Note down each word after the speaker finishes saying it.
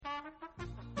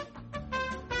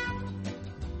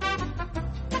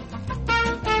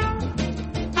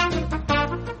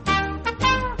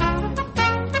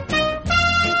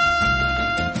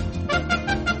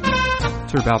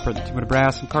Sir Balpert, the Timothy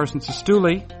Brass, and Carson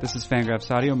Sestouli. This is Fangraphs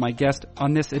Audio. My guest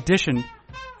on this edition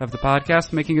of the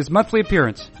podcast, making his monthly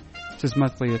appearance. It's his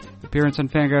monthly appearance on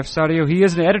Fangraphs Audio. He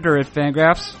is an editor at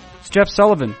Fangraphs. It's Jeff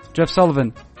Sullivan. Jeff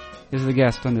Sullivan is the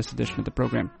guest on this edition of the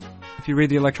program. If you read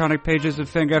the electronic pages of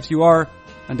Fangraphs, you are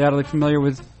undoubtedly familiar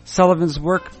with Sullivan's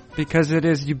work because it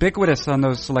is ubiquitous on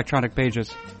those electronic pages.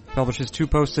 He publishes 2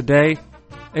 posts a day,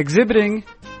 exhibiting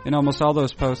in almost all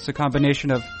those posts a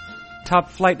combination of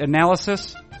top-flight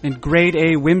analysis and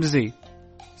grade-A whimsy.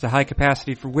 It's a high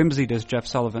capacity for whimsy, does Jeff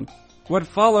Sullivan. What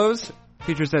follows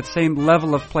features that same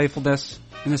level of playfulness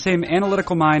and the same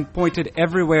analytical mind pointed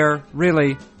everywhere,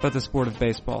 really, but the sport of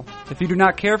baseball. If you do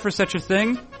not care for such a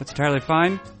thing, that's entirely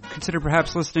fine. Consider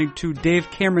perhaps listening to Dave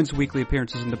Cameron's weekly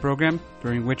appearances in the program,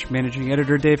 during which managing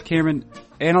editor Dave Cameron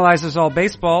analyzes all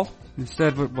baseball.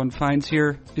 Instead, what one finds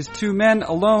here is 2 men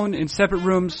alone in separate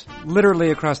rooms,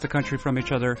 literally across the country from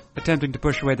each other, attempting to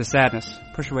push away the sadness.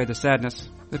 Push away the sadness.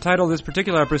 The title of this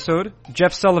particular episode,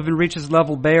 Jeff Sullivan Reaches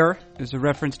Level Bear, is a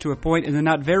reference to a point in the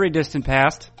not very distant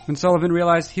past when Sullivan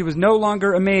realized he was no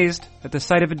longer amazed at the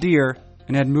sight of a deer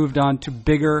and had moved on to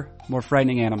bigger, more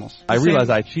frightening animals. I realized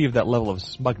I achieved that level of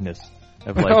smugness.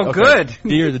 Of like, oh, okay,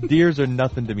 good. The deers are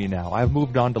nothing to me now. I've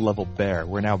moved on to level bear,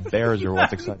 where now bears are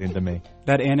what's exciting to me.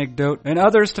 That anecdote and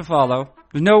others to follow.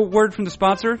 There's no word from the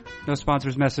sponsor, no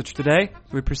sponsor's message today.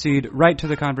 We proceed right to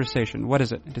the conversation. What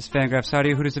is it? It is Fangraphs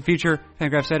Audio. Who does it feature?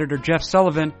 Fangraphs editor Jeff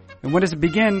Sullivan. And when does it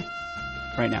begin?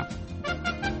 Right now.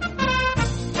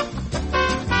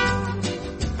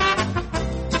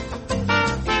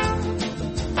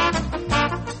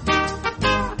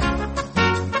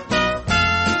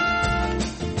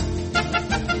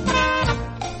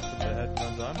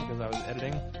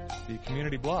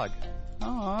 Blog.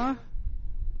 Aww.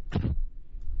 Is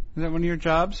that one of your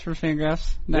jobs for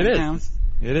Fangraphs? It is.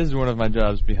 It is one of my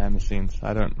jobs behind the scenes.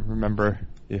 I don't remember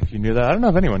if you knew that. I don't know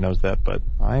if anyone knows that, but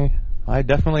I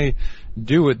definitely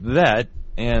do with that.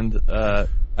 And I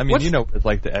mean, you know what it's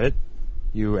like to edit.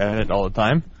 You edit all the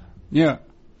time. Yeah.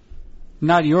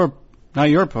 Not your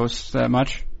posts that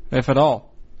much, if at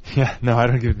all. Yeah. No, I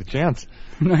don't give it the chance.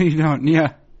 No, you don't.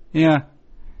 Yeah.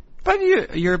 But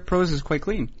your prose is quite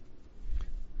clean.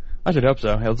 I should hope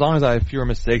so. As long as I have fewer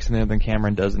mistakes than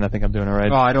Cameron does, and I think I'm doing all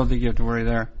right. Oh, I don't think you have to worry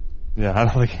there. Yeah, I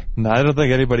don't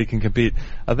think anybody can compete.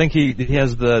 I think he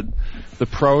has the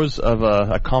pros of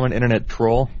a common internet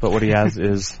troll, but what he has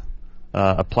is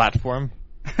a platform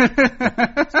spread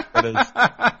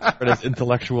his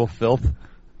intellectual filth.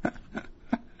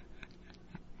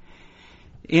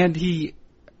 And he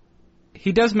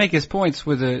does make his points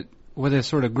with a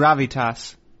sort of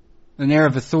gravitas, an air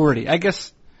of authority. I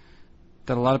guess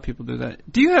that a lot of people do that.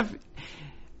 Do you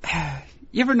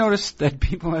ever notice that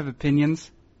people have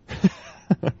opinions?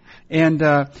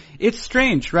 And it's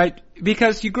strange, right?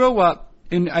 Because you grow up,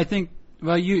 and I think,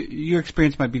 well, your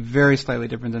experience might be very slightly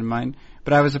different than mine,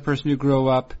 but I was a person who grew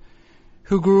up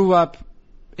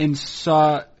and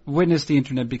witnessed the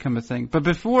internet become a thing. But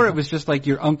before it was just like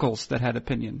your uncles that had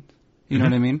opinions. You know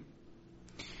what I mean?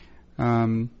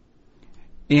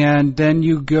 And then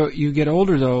you get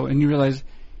older though, and you realize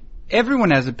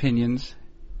everyone has opinions,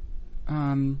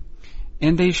 and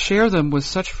they share them with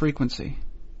such frequency.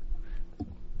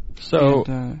 So,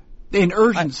 and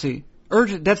urgency.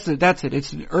 That's it.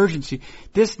 It's an urgency.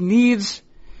 This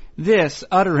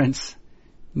utterance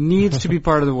needs to be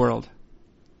part of the world.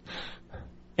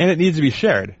 And it needs to be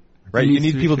shared, right? You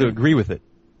need people to agree with it.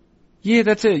 Yeah,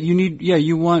 that's it.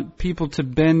 You want people to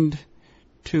bend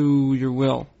to your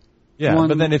will. Yeah,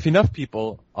 but then if enough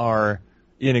people are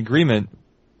in agreement,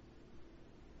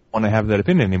 want to have that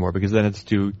opinion anymore, because then it's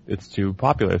too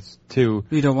popular. It's too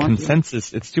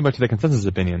consensus. It's too much of the consensus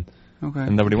opinion. Okay.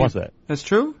 And nobody wants that. That's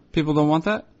true? People don't want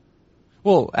that?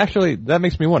 Well, actually, that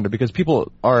makes me wonder, because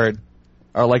people are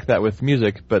like that with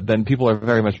music, but then people are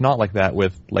very much not like that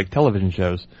with, like, television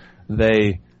shows.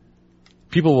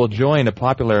 People will join a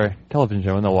popular television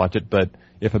show and they'll watch it, but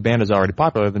if a band is already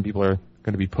popular, then people are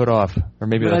going to be put off, or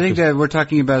maybe. But I think that we're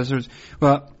talking about sort of,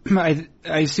 well,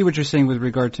 I see what you're saying with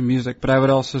regard to music, but I would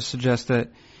also suggest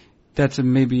that that's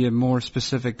maybe a more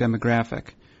specific demographic,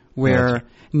 where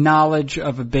knowledge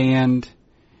of a band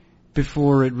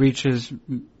before it reaches,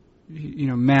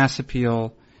 mass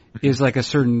appeal is like a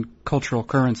certain cultural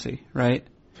currency, right?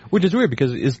 Which is weird,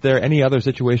 because is there any other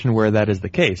situation where that is the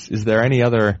case? Is there any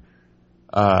other?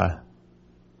 We're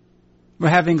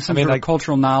having some sort of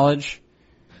cultural knowledge.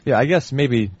 Yeah, I guess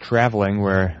maybe traveling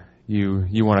where you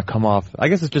want to come off. I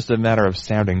guess it's just a matter of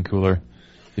sounding cooler.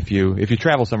 If you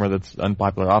travel somewhere that's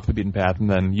unpopular, off the beaten path, and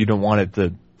then you don't want it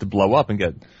to blow up and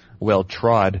get well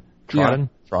trodden. Sure.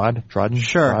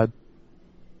 Trod?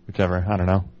 whichever. I don't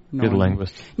know. You're the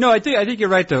linguist. No, I think you're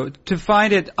right though. To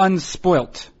find it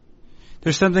unspoilt,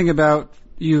 there's something about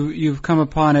you've come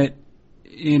upon it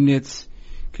in its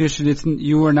condition.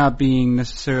 You are not being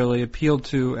necessarily appealed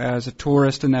to as a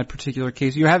tourist in that particular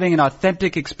case. You're having an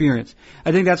authentic experience.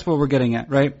 I think that's what we're getting at,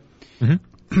 right?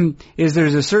 Mm-hmm. Is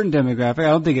there's a certain demographic. I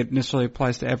don't think it necessarily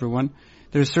applies to everyone.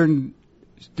 There's a certain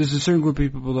group of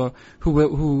people though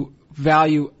who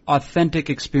value authentic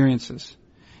experiences,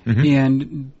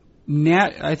 and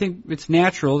I think it's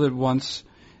natural that once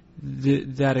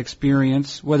that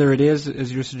experience, whether it is,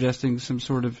 as you're suggesting, some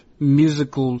sort of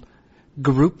musical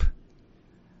group,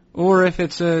 or if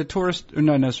it's a tourist, or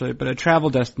not necessarily, but a travel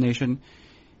destination,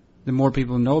 the more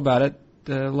people know about it,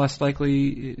 the less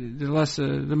likely,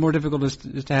 the more difficult it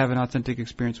is to have an authentic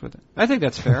experience with it. I think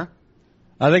that's fair.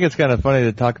 I think it's kind of funny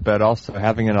to talk about also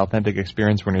having an authentic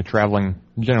experience when you're traveling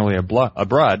generally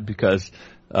abroad, because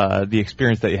the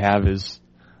experience that you have is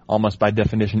almost by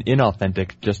definition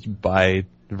inauthentic just by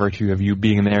virtue of you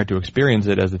being there to experience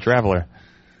it as a traveler.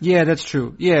 Yeah, that's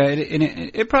true. Yeah,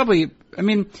 it probably, I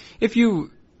mean, if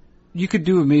you could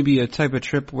do maybe a type of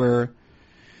trip where,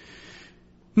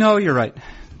 no, you're right.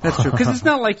 That's true. Because it's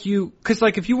not like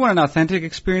if you want an authentic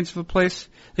experience of a place,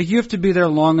 like you have to be there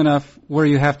long enough where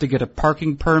you have to get a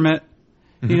parking permit,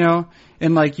 you know,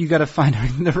 and like you got to find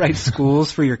the right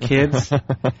schools for your kids.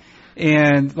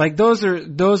 And like those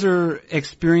are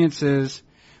experiences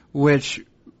which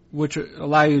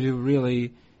allow you to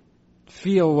really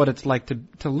feel what it's like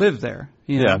to live there.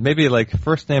 You know? Yeah, maybe like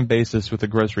first name basis with a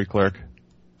grocery clerk.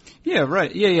 Yeah,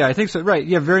 right. Yeah, I think so. Right.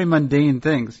 Yeah, very mundane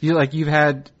things. You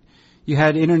had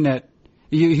internet.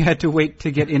 You had to wait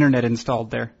to get internet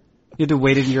installed there. You had to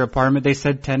wait in your apartment. They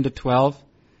said 10 to 12,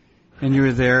 and you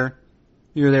were there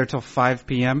till 5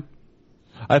 p.m.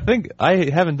 I think I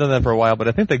haven't done that for a while, but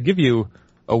I think they give you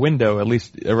a window, at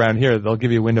least around here. They'll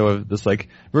give you a window of this, like,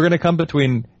 we're going to come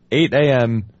between 8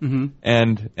 a.m.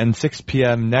 and 6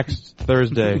 p.m. next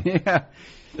Thursday.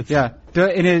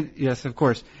 Yes, of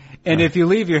course. And if you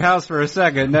leave your house for a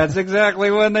second, that's exactly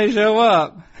when they show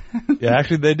up. Yeah,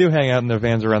 actually, they do hang out in their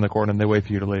vans around the corner, and they wait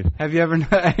for you to leave. Have you ever?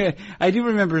 I do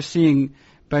remember seeing,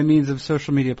 by means of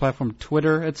social media platform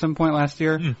Twitter, at some point last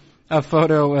year, a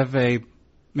photo of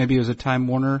maybe it was a Time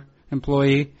Warner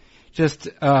employee, just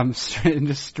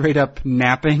straight up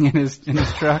napping in his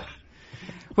truck.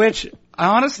 Which,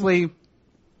 honestly,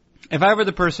 if I were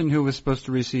the person who was supposed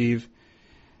to receive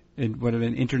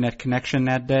an internet connection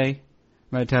that day,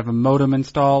 to have a modem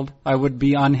installed, I would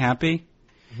be unhappy.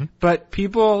 But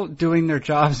people doing their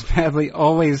jobs badly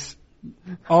always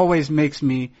makes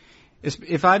me,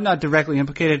 if I'm not directly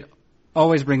implicated,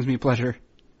 always brings me pleasure.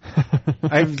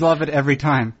 I love it every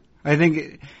time. I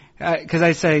think, because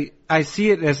I see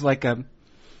it as like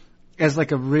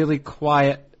a really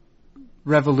quiet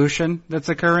revolution that's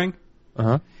occurring.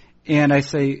 And I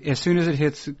say, as soon as it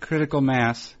hits critical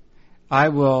mass, I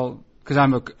will, because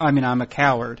I'm a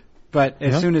coward. But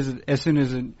as soon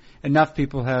as enough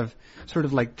people have sort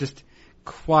of like just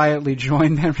quietly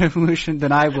joined that revolution,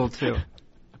 then I will too.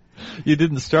 You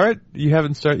didn't start? You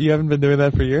haven't been doing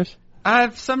that for years?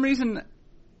 For some reason,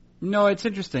 no, it's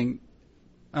interesting.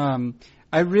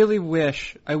 I really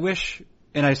wish,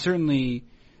 and I certainly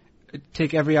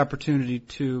take every opportunity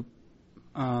to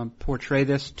portray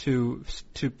this to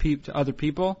other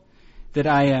people, that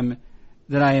I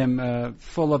am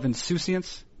full of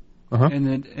insouciance,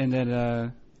 and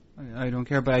that I don't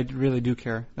care, but I really do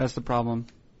care. That's the problem.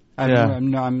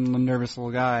 I'm a nervous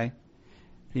little guy.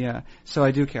 Yeah, so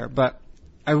I do care, but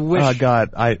I wish. Oh God,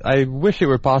 I wish it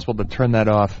were possible to turn that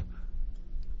off.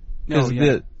 Because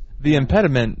the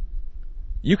impediment,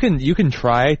 you can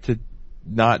try to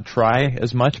not try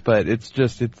as much, but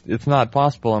it's not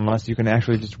possible unless you can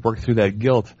actually just work through that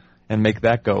guilt and make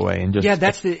that go away and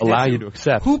just allow you to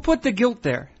accept. Who put the guilt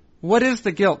there? What is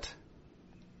the guilt?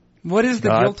 What is the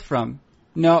guilt from?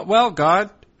 No, well, God.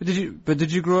 Did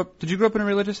you grow up in a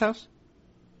religious house?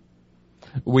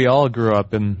 We all grew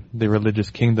up in the religious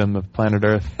kingdom of planet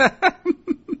Earth.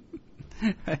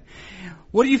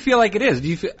 What do you feel like it is?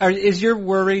 Is your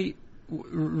worry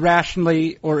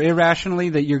rationally or irrationally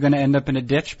that you're going to end up in a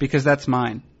ditch? Because that's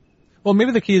mine. Well,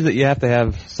 maybe the key is that you have to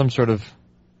have some sort of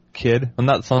kid. Well,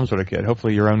 not some sort of kid.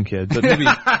 Hopefully your own kid. But maybe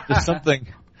just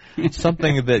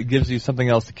something that gives you something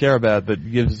else to care about, that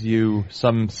gives you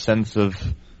some sense of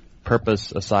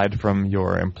purpose aside from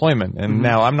your employment. And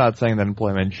now I'm not saying that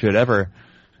employment should ever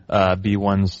be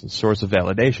one's source of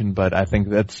validation, but I think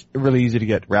that's really easy to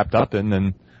get wrapped up in.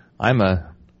 And I'm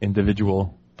a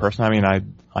individual person. I mean, I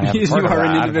have you are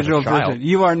an individual person.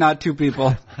 You are not two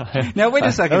people. Now wait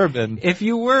a second. I've never been. If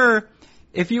you were,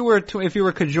 if you were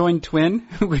a conjoined twin,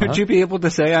 would you be able to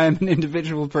say I am an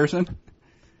individual person?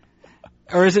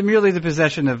 Or is it merely the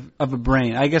possession of a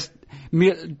brain? I guess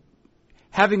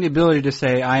having the ability to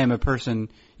say I am a person,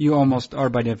 you almost are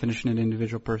by definition an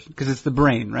individual person because it's the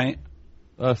brain, right?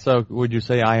 So would you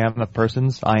say I am a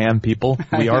persons? I am people?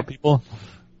 We are people?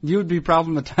 You would be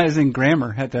problematizing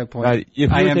grammar at that point. If you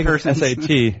were taking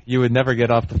SAT, you would never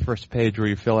get off the first page where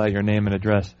you fill out your name and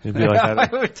address. It'd be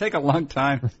like it would take a long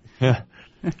time. Yeah.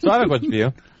 So I have a question for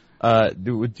you.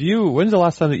 When's the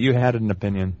last time that you had an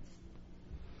opinion?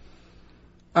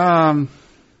 Well,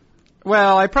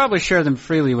 I probably share them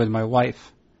freely with my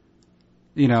wife.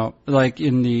 Like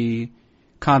in the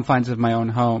confines of my own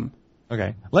home.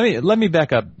 Okay. Let me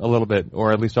back up a little bit,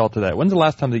 or at least alter that. When's the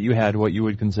last time that you had what you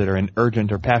would consider an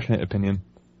urgent or passionate opinion?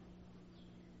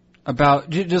 About,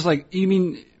 just like, you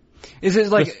mean, is it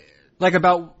like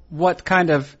about what kind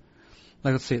of,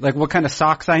 like, let's see, like what kind of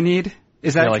socks I need?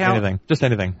 Is that like count? Anything. Just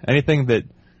anything. Anything that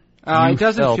it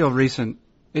doesn't feel recent.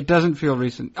 It doesn't feel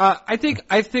recent. I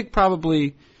think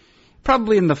probably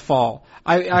in the fall.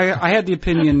 I had the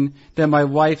opinion that my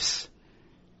wife's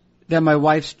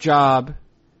job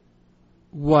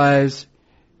was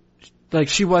like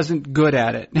she wasn't good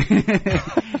at it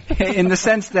in the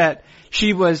sense that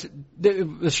she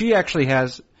actually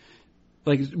has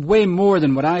like way more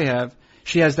than what I have.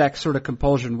 She has that sort of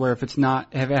compulsion where if it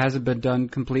hasn't been done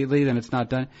completely, then it's not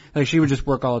done. Like she would just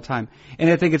work all the time. And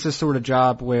I think it's a sort of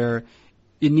job where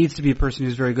it needs to be a person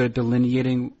who's very good at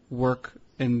delineating work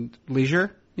and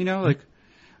leisure, like,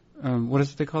 what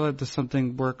is it they call it? The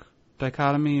something work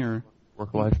dichotomy or?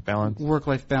 Work-life balance.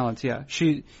 Work-life balance, yeah.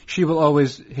 She will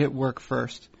always hit work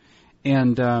first.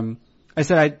 And, I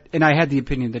said I had the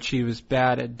opinion that she was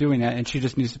bad at doing that and she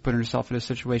just needs to put herself in a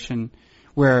situation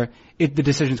where the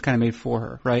decision's kind of made for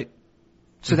her, right?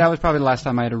 So that was probably the last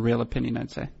time I had a real opinion, I'd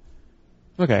say.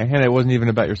 Okay, and it wasn't even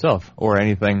about yourself or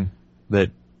anything that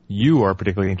you are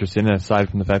particularly interested in, aside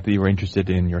from the fact that you were interested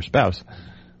in your spouse.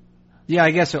 Yeah,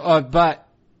 I guess so. But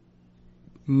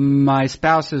my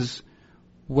spouse's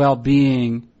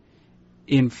well-being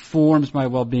informs my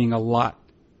well-being a lot.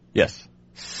 Yes.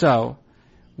 So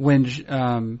when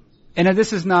and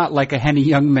this is not like a Henny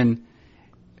Youngman,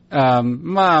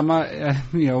 Mom,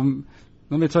 let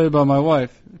me tell you about my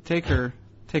wife. Take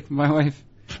my wife.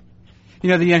 The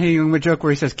Henny Youngman joke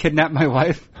where he says, "Kidnap my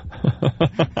wife."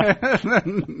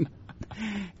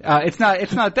 It's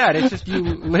not that. It's just you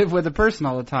live with a person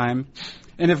all the time,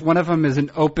 and if one of them is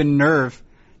an open nerve,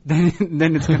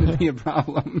 then it's going to be a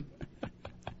problem.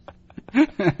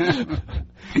 I'm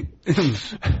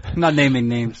not naming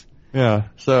names. Yeah.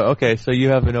 So you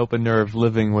have an open nerve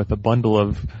living with a bundle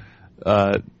of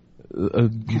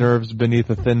nerves beneath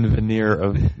a thin veneer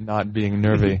of not being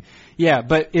nervy. Yeah,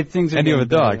 but things are and getting you have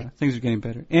a dog. Better. Things are getting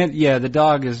better. And yeah, the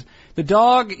dog is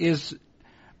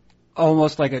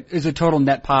almost is a total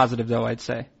net positive though, I'd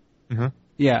say. Mm-hmm.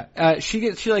 Yeah.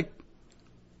 She's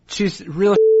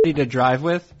real shitty to drive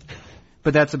with,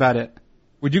 but that's about it.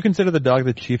 Would you consider the dog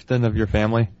the chieftain of your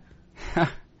family?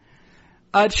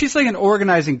 She's like an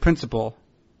organizing principle.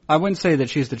 I wouldn't say that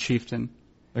she's the chieftain.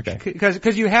 Okay.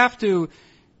 Because you're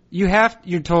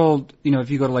told,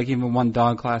 if you go to like even one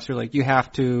dog class, you're like, you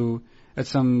have to, at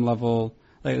some level,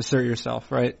 like assert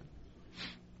yourself, right?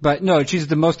 But no, she's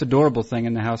the most adorable thing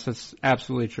in the house. That's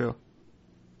absolutely true.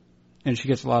 And she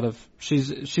gets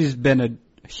she's been a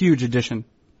huge addition.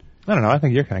 I don't know. I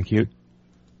think you're kind of cute.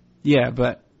 Yeah,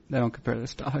 but I don't compare to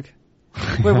this dog.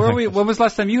 Wait, where were we? When was the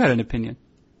last time you had an opinion?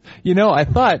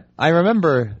 I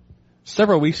remember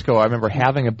several weeks ago, I remember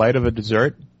having a bite of a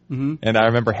dessert, and I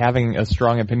remember having a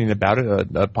strong opinion about it,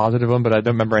 a positive one, but I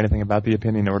don't remember anything about the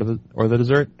opinion or the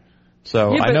dessert.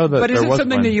 So yeah, I know that there was one. But is it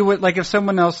something that you would, like if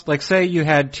someone else, like say you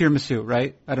had tiramisu,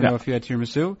 right? I don't know if you had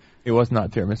tiramisu. It was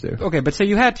not tiramisu. Okay, but say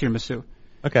you had tiramisu.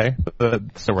 Okay,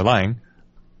 so we're lying.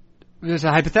 There's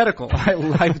a hypothetical.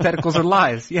 Hypotheticals are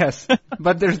lies, yes.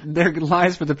 But they're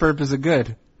lies for the purpose of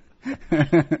good.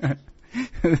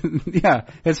 Yeah,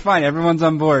 it's fine. Everyone's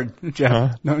on board,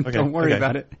 Jeff. Don't worry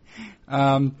about it.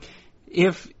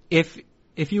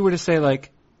 If you were to say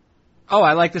like, oh,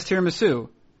 I like this tiramisu,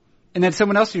 and then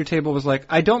someone else at your table was like,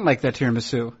 I don't like that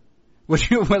tiramisu, would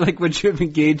you have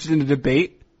engaged in a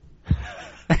debate?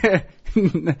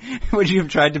 Would you have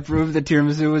tried to prove that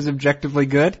tiramisu was objectively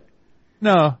good?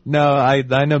 No, I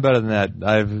know better than that.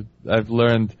 I've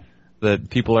learned that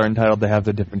people are entitled to have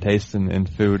their different tastes in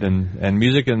food and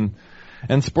music and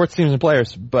sports teams and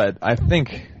players. But I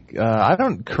think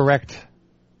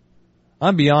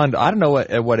I'm beyond. I don't know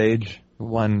at what age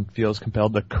one feels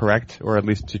compelled to correct, or at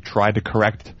least to try to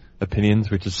correct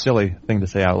opinions, which is a silly thing to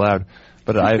say out loud.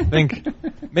 But I think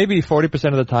maybe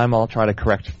 40% of the time I'll try to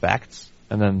correct facts,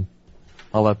 and then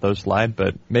I'll let those slide.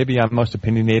 But maybe I'm most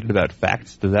opinionated about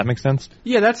facts. Does that make sense?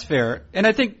 Yeah, that's fair. And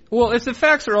I think, well, if the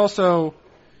facts are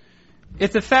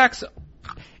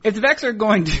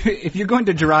going to, if you're going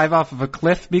to drive off of a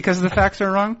cliff because the facts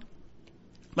are wrong,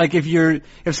 like if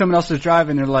someone else is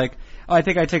driving, they're like, oh, I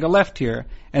think I take a left here,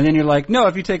 and then you're like, no,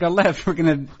 if you take a left, we're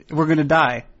gonna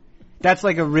die. That's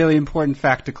like a really important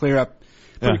fact to clear up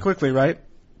pretty quickly, right?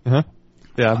 Uh-huh.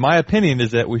 Yeah, my opinion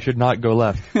is that we should not go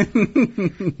left.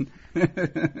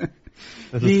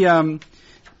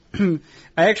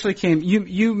 I actually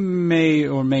you may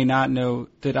or may not know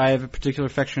that I have a particular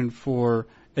affection for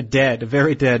a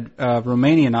very dead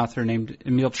Romanian author named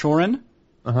Emil Cioran.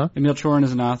 Uh-huh. Emil Cioran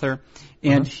is an author,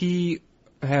 and he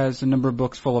has a number of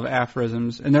books full of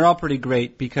aphorisms, and they're all pretty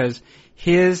great because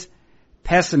his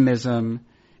pessimism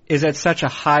is at such a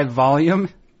high volume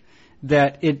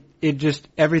that it just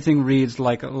everything reads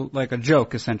like a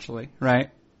joke essentially,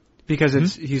 right? Because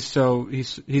his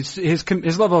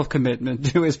level of commitment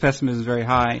to his pessimism is very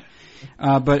high.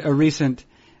 But a recent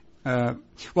I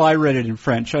read it in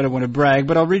French. I don't want to brag,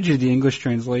 but I'll read you the English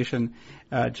translation,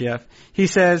 Jeff. He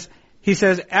says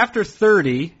after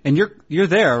 30, and you're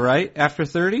there, right? After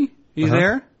 30, you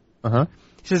there? Uh-huh.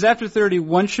 He says after 30,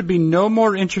 one should be no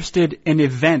more interested in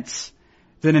events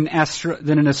than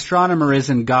an astronomer is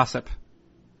in gossip.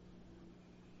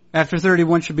 After 30,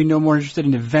 one should be no more interested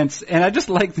in events. And I just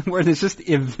like the word, it's just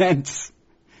events.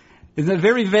 Isn't it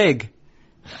very vague?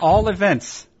 All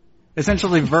events.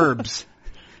 Essentially verbs.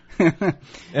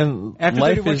 And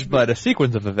life is but a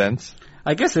sequence of events.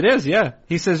 I guess it is, yeah.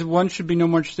 He says one should be no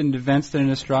more interested in events than an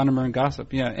astronomer in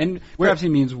gossip. Yeah, and perhaps he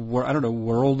means,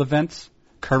 world events?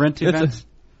 Current events?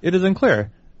 It is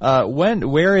unclear.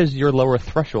 Where is your lower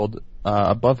threshold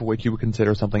above which you would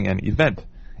consider something an event?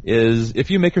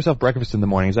 If you make yourself breakfast in the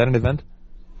morning, is that an event?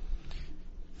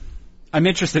 I'm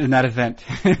interested in that event.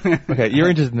 Okay, you're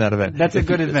interested in that event. That's a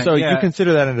good event. So you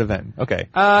consider that an event. Okay.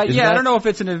 I don't know if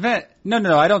it's an event.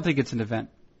 No, I don't think it's an event.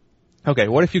 Okay,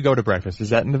 what if you go to breakfast?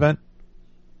 Is that an event?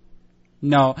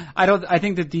 No, I don't. I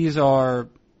think that these are.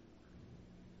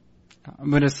 I'm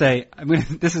going to say.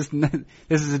 This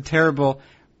is a terrible.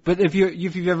 But if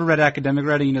you've ever read academic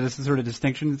writing, you know this is sort of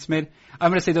distinction that's made.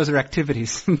 I'm going to say those are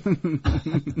activities.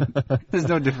 There's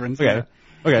no difference. Okay.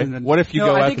 Okay. What if you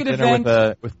go out to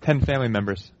dinner with 10 family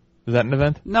members? Is that an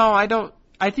event? No, I don't.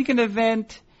 I think an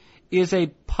event is a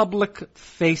public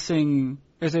facing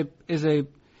is an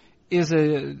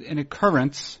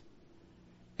occurrence.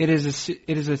 It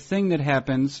is a thing that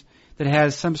happens that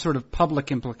has some sort of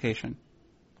public implication.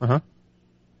 Uh-huh.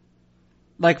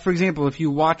 Like, for example, if you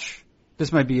watch,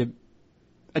 this might be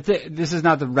this is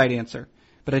not the right answer,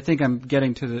 but I think I'm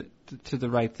getting to the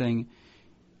right thing,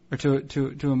 or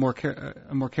to a more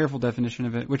careful definition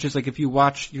of it, which is like if you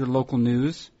watch your local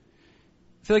news,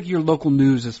 I feel like your local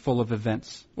news is full of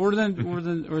events, or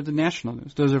the national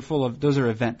news. Those are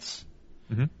events.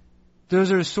 Mm-hmm.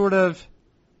 Those are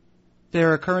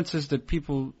they're occurrences that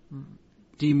people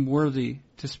deem worthy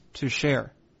to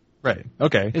share. Right.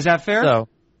 Okay. Is that fair? So,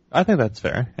 I think that's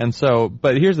fair. And so,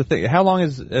 but here's the thing. How long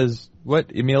is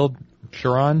what? Emil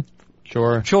Cioran?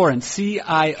 Cioran.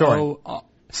 C-I-O-R-A-N.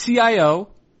 C-I-O.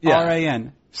 Yeah,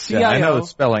 I know the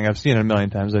spelling. I've seen it a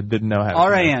million times. I didn't know how to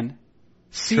R-A-N.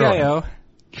 C-I-O.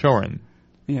 Cioran.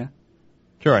 Yeah.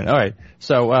 Cioran. All right.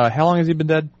 So, how long has he been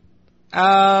dead?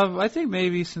 I think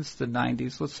maybe since the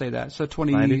 90s. Let's say that. So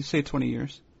 20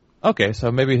 years. Okay,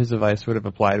 so maybe his advice would have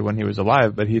applied when he was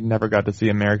alive, but he never got to see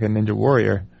American Ninja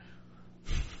Warrior.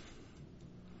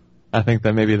 I think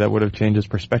that maybe that would have changed his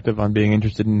perspective on being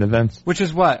interested in events. Which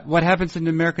is what? What happens in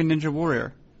American Ninja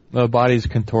Warrior? The bodies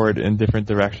contort in different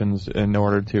directions in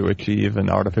order to achieve an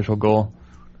artificial goal.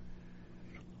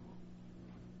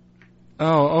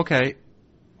 Oh, okay.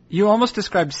 You almost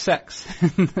described sex.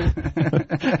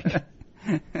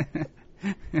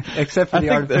 Except for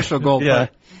the artificial goal. Yeah.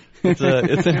 It's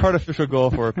an artificial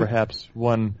goal for perhaps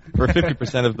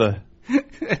 50% of those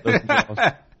involved.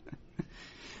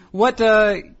 What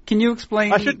can you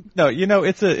explain?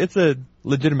 It's a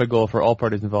legitimate goal for all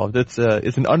parties involved. It's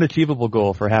an unachievable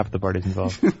goal for half the parties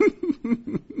involved.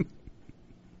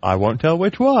 I won't tell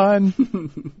which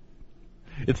one.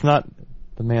 It's not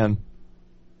the man.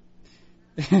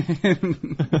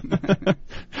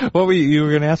 Well, you were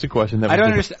going to ask a question. I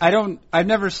don't understand. I've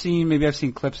never seen. Maybe I've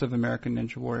seen clips of American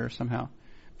Ninja Warrior somehow.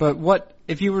 But what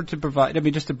if you were to provide? I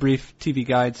mean, just a brief TV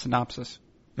guide synopsis.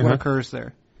 What occurs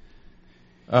there?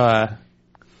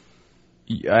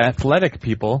 Athletic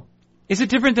people. Is it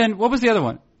different than what was the other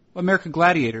one? American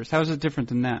Gladiators. How is it different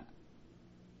than that?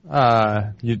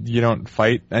 You don't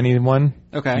fight anyone.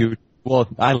 Okay.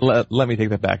 Let me take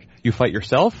that back. You fight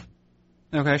yourself.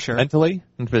 Okay, sure. Mentally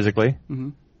and physically. Mm-hmm.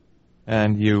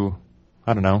 And you,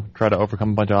 I don't know, try to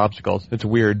overcome a bunch of obstacles. It's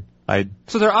weird.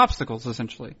 So they're obstacles,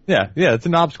 essentially. Yeah, it's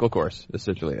an obstacle course,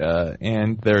 essentially.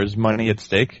 And there's money at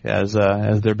stake, as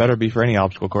there better be for any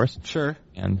obstacle course. Sure.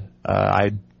 And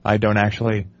I don't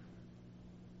actually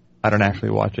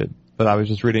watch it, but I was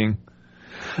just reading.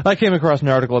 I came across an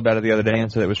article about it the other day,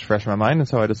 and so it was fresh in my mind, and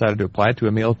so I decided to apply it to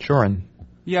Emil Chorin.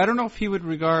 Yeah, I don't know if he would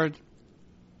regard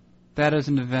that as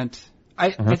an event.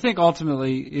 I think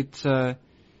ultimately it's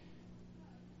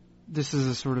this is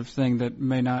a sort of thing that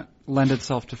may not lend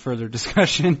itself to further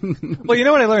discussion. Well, you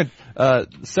know what I learned?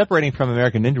 Separating from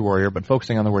American Ninja Warrior, but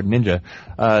focusing on the word ninja.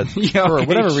 For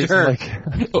whatever reason,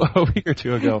 like a week or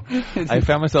two ago, I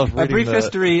found myself reading A brief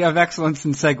history of excellence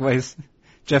in segues,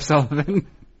 Jeff Sullivan.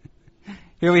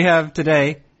 Here we have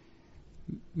today,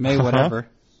 May whatever.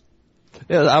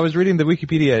 Yeah, I was reading the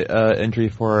Wikipedia entry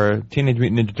for Teenage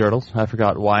Mutant Ninja Turtles. I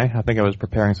forgot why. I think I was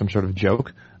preparing some sort of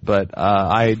joke. But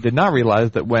I did not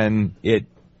realize that when it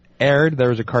aired, there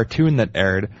was a cartoon that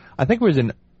aired. I think it was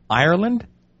in Ireland.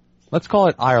 Let's call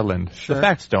it Ireland. Sure. The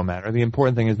facts don't matter. The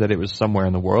important thing is that it was somewhere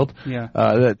in the world. Yeah.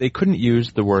 That they couldn't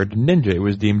use the word ninja. It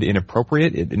was deemed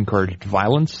inappropriate. It encouraged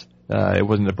violence. It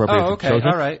wasn't appropriate for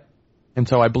children. All right. And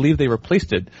so I believe they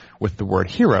replaced it with the word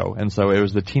hero. And so it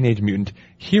was the Teenage Mutant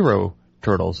Hero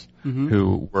Turtles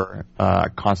who were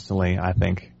constantly, I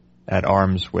think, at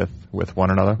arms with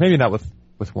one another. Maybe not with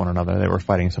one another. They were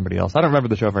fighting somebody else. I don't remember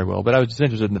the show very well, but I was just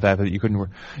interested in the fact that you couldn't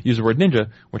use the word ninja,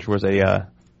 which was a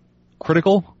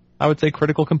critical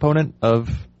component of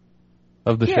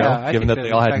the show, given that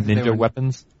they all had ninja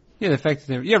weapons. Yeah, the fact that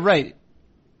they were... Yeah, right.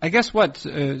 I guess what...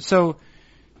 So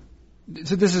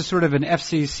this is sort of an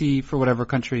FCC for whatever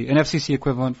country, an FCC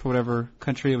equivalent for whatever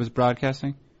country it was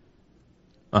broadcasting?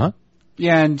 Uh-huh.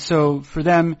 Yeah, and so for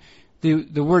them,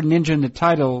 the word ninja in the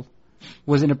title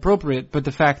was inappropriate, but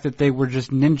the fact that they were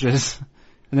just ninjas,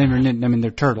 and they were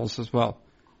they're turtles as well.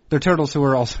 They're turtles who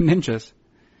are also ninjas.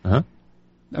 Uh-huh.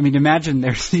 I mean, imagine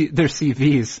their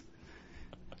CVs.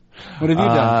 What have you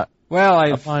done? Well,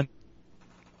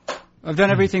 I've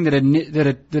done everything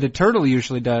that a turtle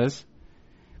usually does,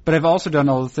 but I've also done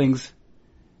all the things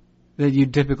that you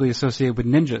typically associate with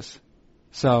ninjas.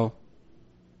 So,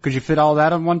 could you fit all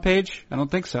that on one page? I don't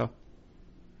think so.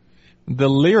 The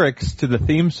lyrics to the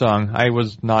theme song, I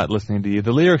was not listening to you.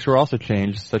 The lyrics were also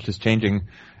changed, such as changing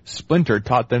Splinter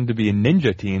taught them to be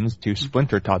ninja teens to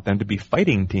Splinter taught them to be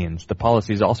fighting teens. The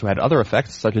policies also had other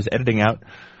effects, such as editing out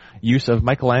use of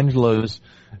Michelangelo's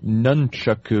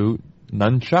nunchaku,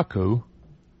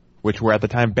 which were at the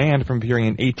time banned from appearing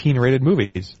in 18-rated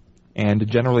movies, and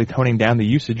generally toning down the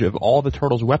usage of all the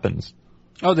Turtles' weapons.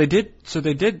 Oh, they did. So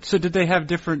did they have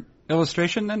different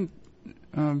illustration then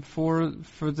for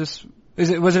this?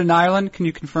 Was it in Ireland? Can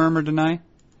you confirm or deny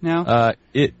now?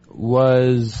 It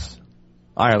was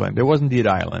Ireland. It was indeed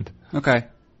Ireland. Okay,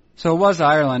 so it was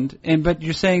Ireland, but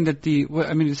you're saying that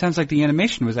it sounds like the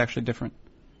animation was actually different.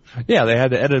 Yeah, they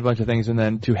had to edit a bunch of things, and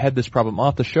then to head this problem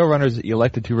off, the showrunners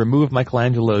elected to remove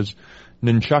Michelangelo's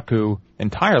nunchaku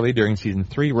entirely during season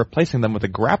 3, replacing them with a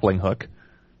grappling hook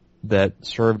that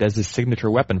served as his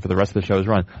signature weapon for the rest of the show's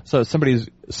run. So somebody's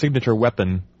signature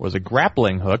weapon was a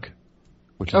grappling hook,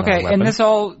 which is not a weapon. And this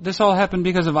all happened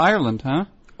because of Ireland, huh?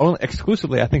 Only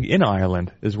exclusively, I think, in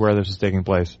Ireland is where this is taking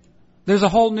place. There's a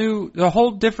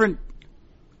whole different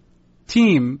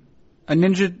team, a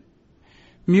Ninja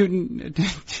Mutant,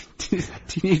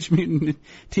 Teenage Mutant,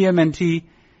 TMNT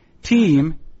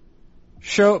team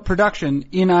show production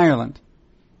in Ireland.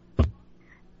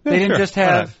 They didn't just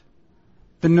have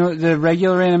the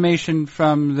regular animation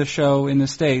from the show in the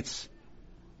States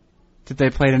that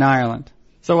they played in Ireland.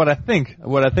 So what I think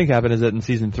happened is that in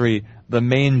season 3, the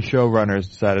main showrunners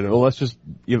decided, well, let's just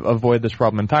avoid this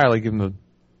problem entirely, give them the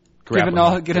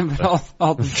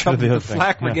all the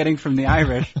flack we're getting from the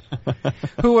Irish,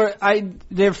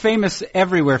 they're famous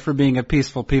everywhere for being a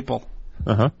peaceful people.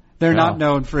 Uh-huh. They're not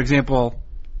known, for example,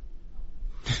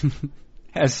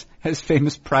 as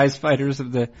famous prize fighters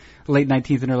of the late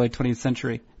 19th and early 20th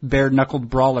century, bare-knuckled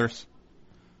brawlers.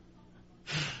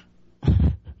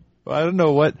 Well, I don't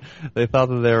know what they thought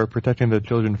that they were protecting the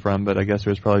children from, but I guess it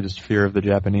was probably just fear of the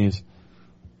Japanese.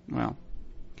 Well,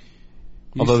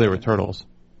 although they were turtles.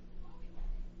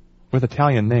 With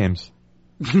Italian names.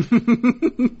 They're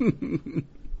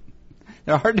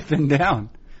hard to pin down.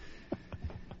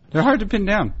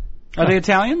 Are they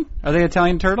Italian? Are they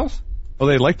Italian turtles? Well,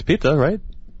 they liked pizza, right?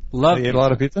 They ate a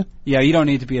lot of pizza? Yeah, you don't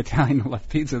need to be Italian to love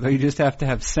pizza, though. You just have to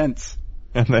have sense.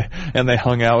 And they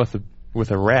hung out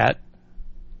with a rat.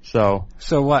 So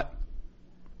what?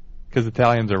 Because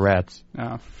Italians are rats.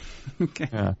 Oh, okay.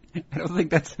 Yeah.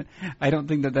 I don't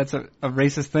think that's a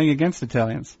racist thing against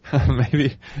Italians.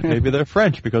 maybe they're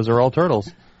French because they're all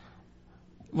turtles.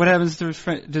 What happens to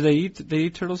do they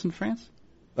eat turtles in France?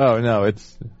 Oh no,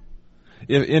 it's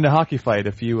in a hockey fight.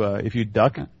 If you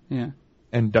duck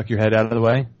and duck your head out of the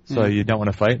way, so you don't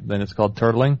want to fight, then it's called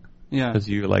turtling. Yeah, because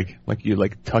you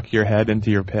tuck your head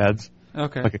into your pads.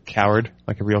 Okay. Like a coward,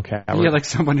 like a real coward. Yeah, like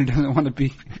someone who doesn't want to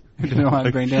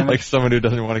have brain damage. Like someone who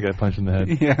doesn't want to get punched in the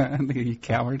head. Yeah, you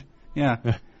coward. Yeah.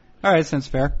 All right, sounds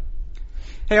fair.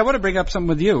 Hey, I want to bring up something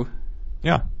with you.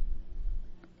 Yeah.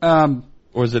 Or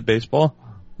is it baseball?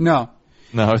 No.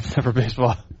 No, it's never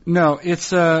baseball. No, it's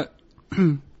so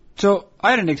I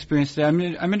had an experience today.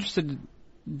 I'm interested in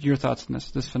your thoughts on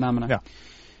this phenomenon. Yeah.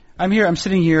 I'm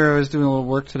sitting here, I was doing a little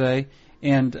work today,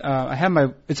 and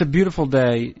it's a beautiful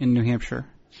day in New Hampshire.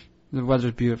 The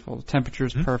weather's beautiful, the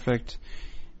temperature's perfect,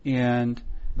 and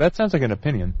that sounds like an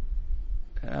opinion.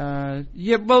 I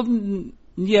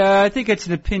think it's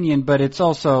an opinion, but it's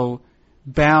also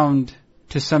bound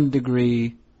to some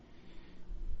degree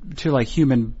to like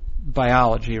human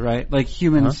biology, right? Like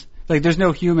humans, like there's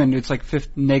no human. It's like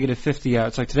negative 50 out.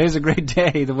 It's like today's a great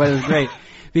day. The weather's great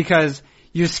because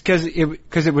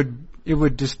it would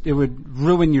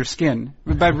ruin your skin.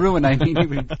 By ruin, I mean it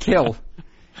would kill.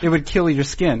 It would kill your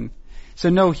skin. So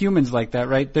no humans like that,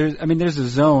 right? There's a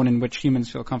zone in which humans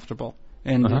feel comfortable,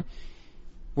 and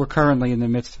we're currently in the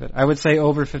midst of it. I would say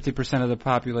over 50% of the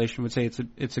population would say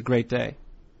it's a great day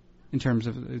in terms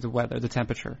of the weather, the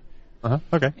temperature.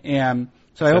 Okay. And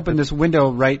so I opened this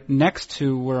window right next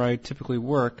to where I typically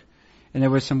work, and there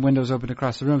were some windows open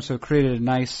across the room, so it created a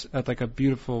nice, like a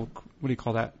beautiful, what do you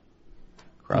call that?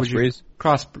 Cross breeze?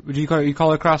 Would you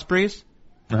call it a cross breeze?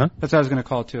 Uh-huh. That's what I was going to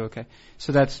call it too, okay.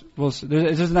 So there's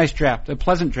a nice draft, a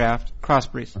pleasant draft, cross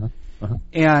breeze.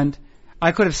 And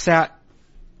I could have sat,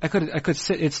 I could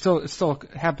sit, it's still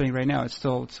happening right now, it's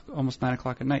almost 9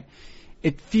 o'clock at night.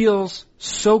 It feels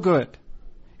so good.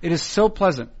 It is so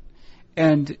pleasant.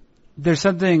 And there's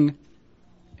something,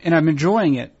 and I'm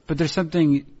enjoying it, but there's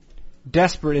something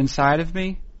desperate inside of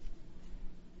me.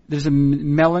 There's a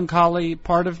melancholy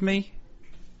part of me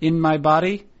in my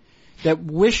body that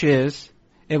wishes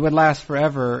it would last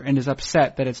forever and is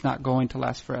upset that it's not going to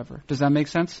last forever. Does that make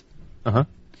sense? Uh-huh.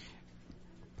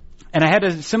 And I had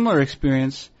a similar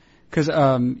experience because,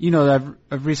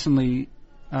 I've recently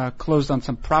closed on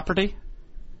some property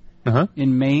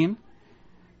in Maine.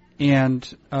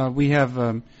 And we have,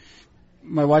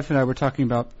 my wife and I were talking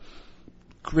about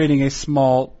creating a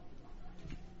small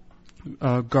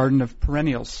garden of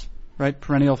perennials, right?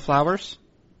 Perennial flowers.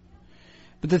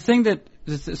 But the thing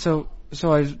there's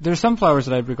some flowers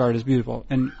that I regard as beautiful,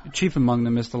 and chief among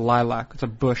them is the lilac. It's a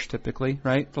bush typically,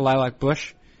 right? The lilac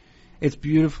bush. It's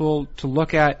beautiful to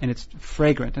look at, and it's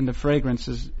fragrant, and the fragrance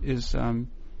is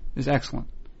excellent,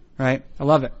 right? I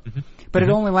love it. But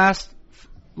it only lasts.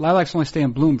 Lilacs only stay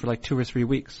in bloom for like 2 or 3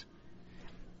 weeks.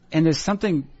 And there's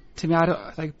something to me,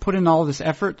 I put in all this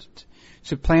effort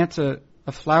to plant a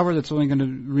flower that's only going to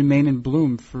remain in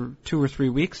bloom for 2 or 3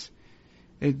 weeks.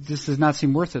 This does not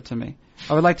seem worth it to me.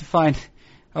 I would like to find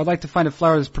a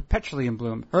flower that's perpetually in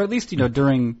bloom, or at least,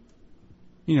 during,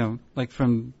 like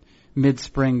from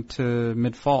mid-spring to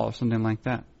mid-fall or something like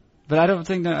that. But I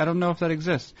don't know if that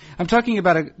exists. I'm talking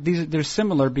about they're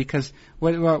similar because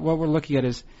what we're looking at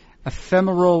is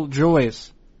ephemeral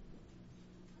joys.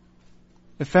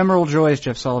 Ephemeral joys,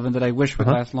 Jeff Sullivan, that I wish would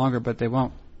last longer, but they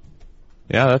won't.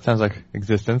 Yeah, that sounds like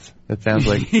existence. It sounds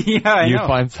like you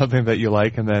find something that you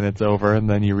like, and then it's over, and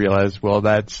then you realize, well,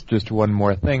 that's just one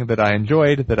more thing that I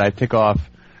enjoyed that I tick off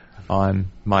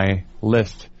on my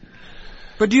list.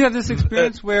 But do you have this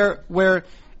experience where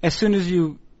as soon as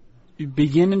you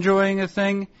begin enjoying a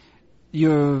thing,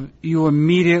 you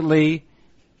immediately...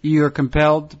 you're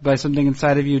compelled by something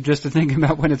inside of you just to think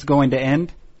about when it's going to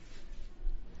end?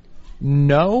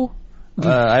 No.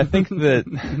 I think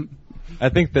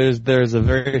there's a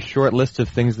very short list of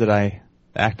things that I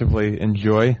actively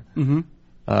enjoy.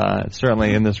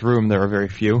 Certainly in this room there are very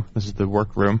few. This is the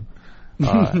work room.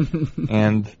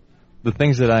 And the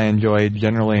things that I enjoy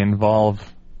generally involve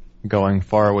going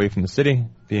far away from the city,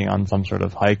 being on some sort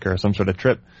of hike or some sort of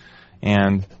trip.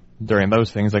 And during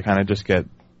those things I kind of just get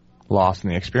lost in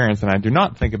the experience, and I do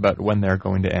not think about when they're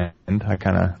going to end. I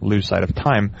kind of lose sight of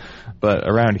time. But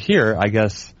around here, I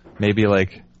guess maybe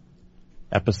like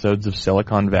episodes of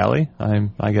Silicon Valley.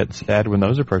 I get sad when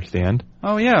those approach the end.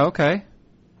 Oh yeah, okay.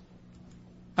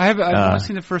 I've only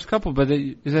seen the first couple, but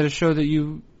is that a show that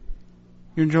you're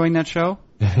enjoying that show?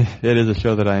 It is a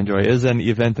show that I enjoy. It is an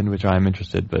event in which I am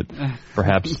interested, but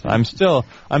perhaps I'm still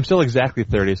exactly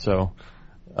 30. So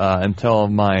until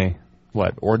my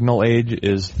ordinal age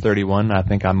is 31, I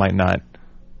think I might not.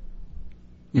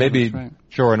 Maybe right.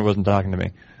 Shorin wasn't talking to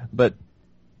me, but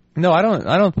no, I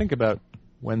don't think about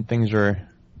when things are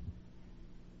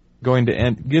going to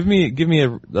end. Give me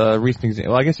a recent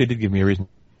example. Well, I guess you did give me a reason,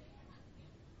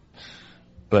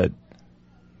 but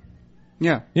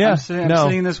yeah. I'm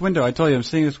sitting in this window. I told you, I'm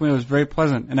sitting in this window. It's very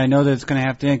pleasant, and I know that it's going to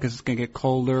have to end because it's going to get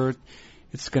colder.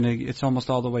 It's almost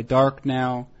all the way dark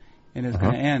now, and it's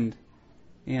going to end.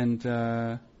 And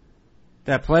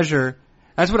that pleasure.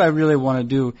 That's what I really want to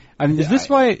do. I mean, is this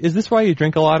why you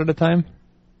drink a lot at a time?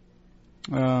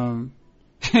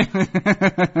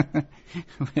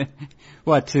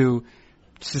 What, to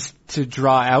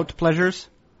draw out pleasures?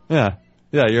 Yeah.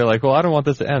 Yeah, you're like, well, I don't want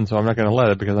this to end, so I'm not going to let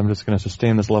it because I'm just going to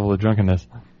sustain this level of drunkenness.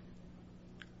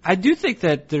 I do think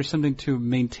that there's something to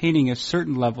maintaining a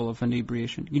certain level of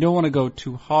inebriation. You don't want to go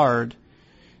too hard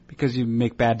because you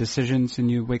make bad decisions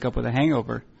and you wake up with a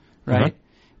hangover, right? Mm-hmm.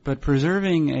 But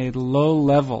preserving a low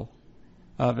level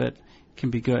of it can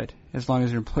be good, as long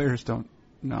as your employers don't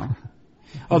know.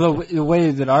 Although the way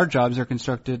that our jobs are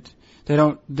constructed, they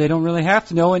don't really have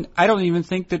to know, and I don't even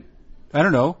think that, I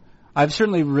don't know, I've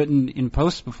certainly written in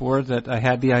posts before that I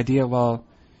had the idea while,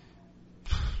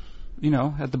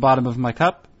 at the bottom of my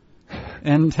cup,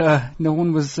 and no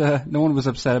one was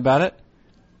upset about it.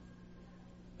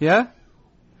 Yeah?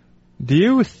 Do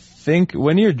you think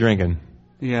when you're drinking?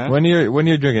 Yeah. When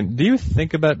you're drinking, do you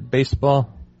think about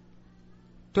baseball?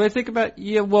 Do I think about?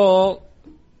 Yeah. Well.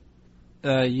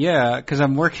 Yeah, because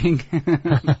I'm working.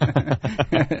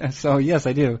 So yes,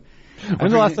 I do.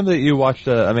 When's the last time that you watched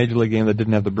a Major League game that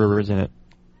didn't have the Brewers in it?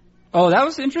 Oh, that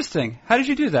was interesting. How did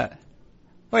you do that?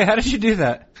 Wait, how did you do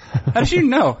that? How did you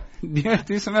know? Do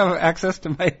you somehow have access to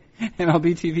my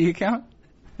MLB TV account?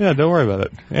 Yeah, don't worry about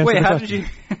it. Wait, how did you?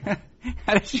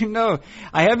 How did you know?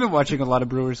 I have been watching a lot of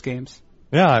Brewers games.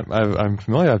 Yeah, I'm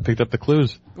familiar. I've picked up the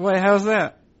clues. Wait, how's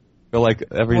that? But like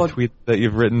every tweet that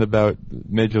you've written about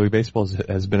Major League Baseball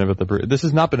has been about the Brewers. This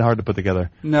has not been hard to put together.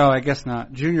 No, I guess not.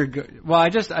 Well, I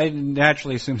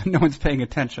naturally assume that no one's paying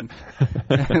attention,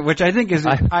 which I think is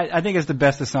I think is the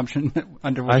best assumption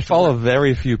under which I follow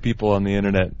very few people on the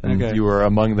internet, and you are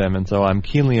among them, and so I'm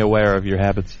keenly aware of your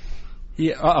habits.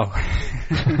 Yeah.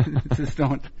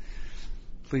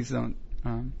 Please don't.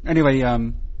 Anyway,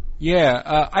 I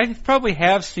probably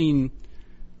have some.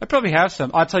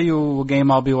 I'll tell you a game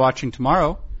I'll be watching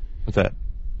tomorrow. What's that?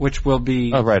 Which will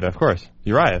be... Oh, right, of course.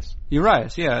 Urias,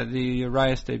 yeah, the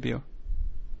Urias debut.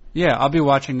 Yeah, I'll be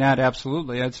watching that,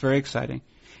 absolutely. That's very exciting.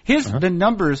 The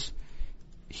numbers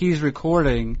he's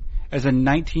recording as a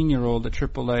 19-year-old at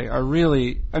AAA are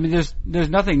really... I mean, there's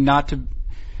nothing not to...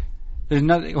 There's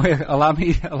nothing... Wait, allow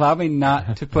me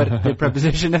not to put the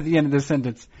preposition at the end of the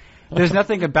sentence. There's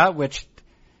nothing about which...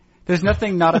 There's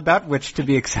nothing not about which to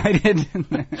be excited.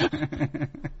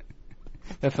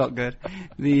 That felt good.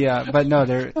 But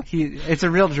no, it's a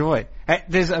real joy.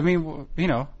 That's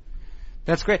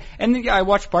great. And I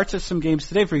watched parts of some games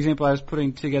today. For example, I was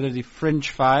putting together the Fringe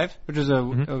 5, which is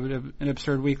an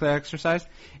absurd weekly exercise.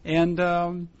 And,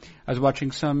 I was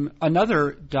watching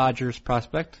another Dodgers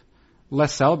prospect,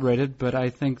 less celebrated, but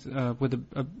I think, with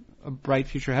a bright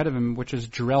future ahead of him, which is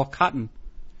Jarrell Cotton.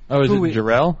 Oh, is it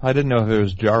Jarrell? I didn't know if it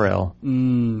was Jarrell.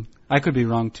 I could be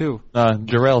wrong, too.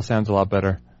 Jarrell sounds a lot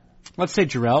better. Let's say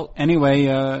Jarrell.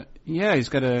 Anyway, he's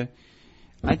got I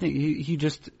think he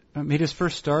just made his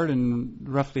first start in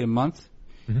roughly a month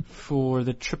for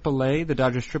the AAA, the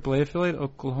Dodgers AAA affiliate,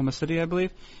 Oklahoma City, I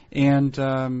believe. And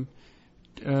 10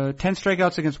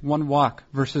 strikeouts against 1 walk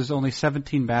versus only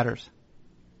 17 batters.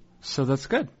 So that's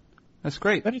good. That's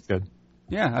great. That is good.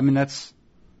 Yeah, I mean, that's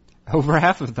over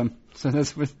half of them. So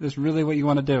that's really what you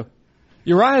want to do.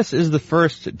 Urias is the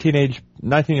first teenage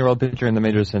 19-year-old pitcher in the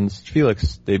majors since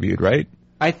Felix debuted, right?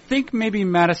 I think maybe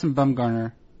Madison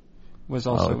Bumgarner was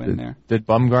also in there. Did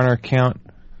Bumgarner count?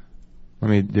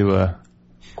 Let me do a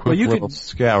quick little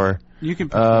scour. You can.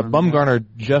 Bumgarner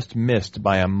just missed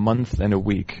by a month and a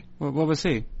week. What was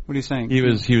he? What are you saying? He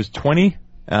was 20.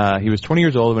 He was 20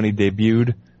 years old when he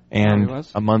debuted, and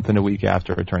a month and a week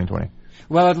after turning 20.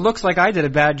 Well, it looks like I did a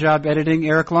bad job editing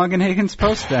Eric Longenhagen's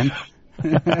post then.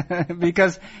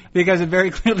 because it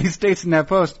very clearly states in that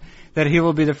post that he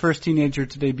will be the first teenager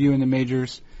to debut in the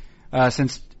majors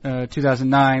since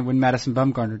 2009 when Madison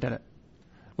Bumgarner did it.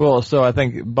 Well, so I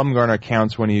think Bumgarner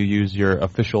counts when you use your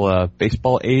official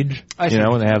baseball age. When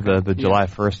they have the July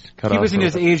 1st cutoff. He was in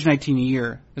his age 19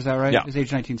 year. Is that right? Yeah. His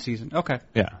age 19 season. Okay.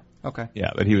 Yeah. Okay.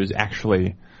 Yeah, but he was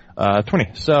actually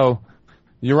 20. So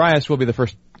Urias will be the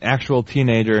first actual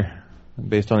teenager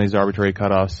based on these arbitrary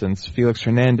cutoffs since Felix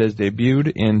Hernandez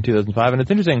debuted in 2005. And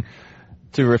it's interesting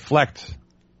to reflect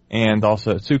and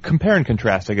also to compare and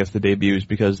contrast, I guess, the debuts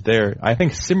because they're, I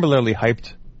think, similarly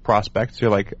hyped prospects. They're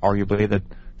like arguably the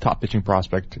top pitching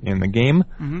prospect in the game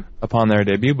upon their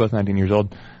debut, both 19 years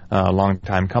old, long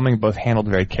time coming, both handled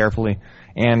very carefully.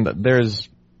 And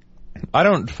I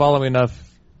don't follow enough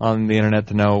on the internet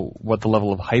to know what the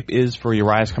level of hype is for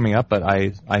Urias coming up, but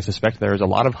I suspect there is a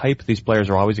lot of hype. These players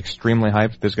are always extremely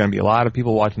hyped. There's going to be a lot of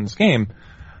people watching this game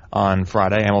on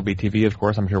Friday. MLB TV, of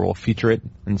course, I'm sure will feature it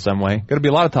in some way. Going to be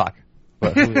a lot of talk.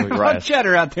 But a lot of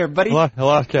chatter out there, buddy. A lot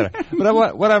of chatter.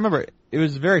 But what I remember, it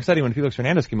was very exciting when Felix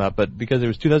Hernandez came up, but because it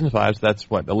was 2005, so that's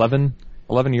 11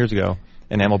 years ago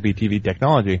in MLB TV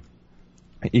technology.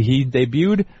 He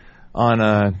debuted on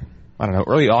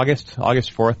early August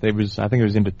 4th. I think it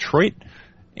was in Detroit,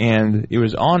 and it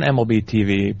was on MLB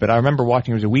TV, but I remember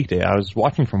watching, it was a weekday. I was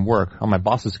watching from work on my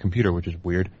boss's computer, which is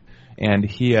weird, and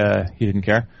he didn't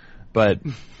care. But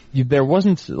there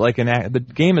wasn't like the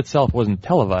game itself wasn't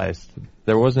televised.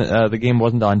 There wasn't, the game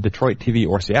wasn't on Detroit TV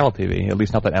or Seattle TV, at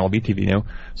least not that MLB TV knew.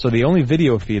 So the only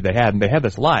video feed they had, and they had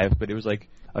this live, but it was like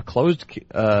a closed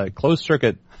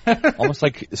circuit, almost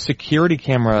like security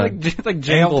camera. like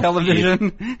jail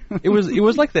television. It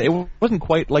was like that. It wasn't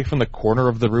quite like from the corner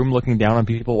of the room looking down on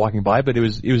people walking by, but it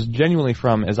was genuinely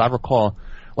from, as I recall,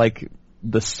 like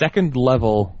the second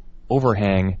level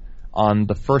overhang on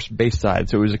the first base side.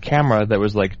 So it was a camera that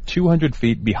was like 200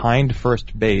 feet behind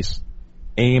first base,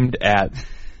 aimed at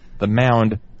the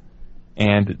mound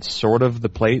and sort of the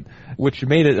plate, which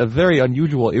made it a very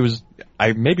unusual.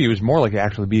 Maybe it was more like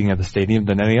actually being at the stadium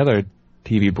than any other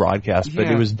TV broadcast, but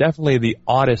it was definitely the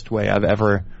oddest way I've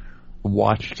ever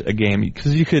watched a game,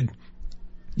 because you could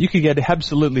get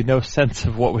absolutely no sense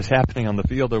of what was happening on the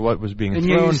field or what was being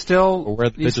thrown, or where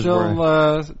the pitches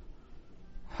were.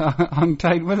 Hung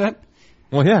tight with it?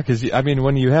 Well, yeah, because, I mean,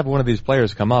 when you have one of these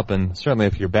players come up, and certainly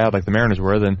if you're bad like the Mariners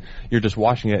were, then you're just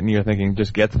watching it and you're thinking,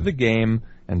 just get through the game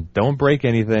and don't break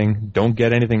anything, don't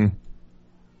get anything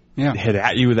hit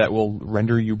at you that will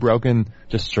render you broken,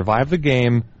 just survive the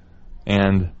game,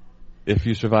 and if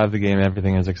you survive the game,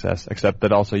 everything is success, except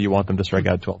that also you want them to strike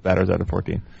out 12 batters out of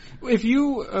 14. If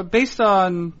you, based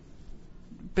on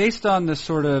the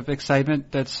sort of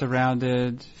excitement that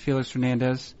surrounded Felix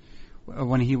Hernandez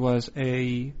when he was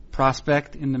a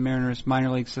prospect in the Mariners minor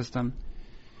league system,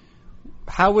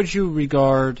 how would you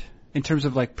regard, in terms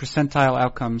of like percentile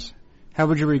outcomes, how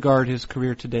would you regard his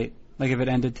career to date? Like if it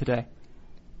ended today?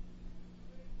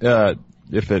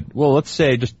 Let's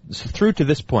say just through to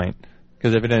this point,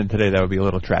 because if it ended today, that would be a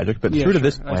little tragic. But through to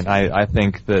this point, I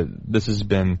think that this has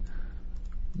been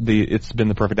it's been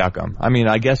the perfect outcome. I mean,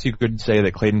 I guess you could say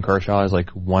that Clayton Kershaw is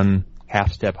like one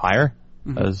half step higher,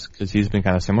 because he's been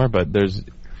kind of similar. But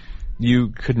you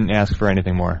couldn't ask for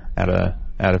anything more out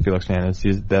of Felix Hernandez.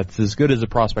 That's as good as a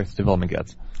prospect's development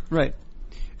gets. Right.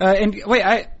 And wait,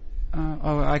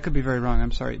 I could be very wrong.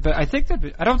 I'm sorry, but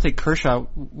I don't think Kershaw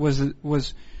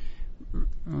was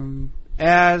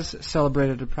as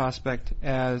celebrated a prospect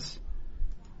as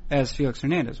Felix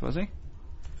Hernandez, was he?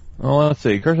 Well, let's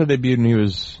see. Kershaw debuted when he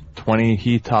was 20.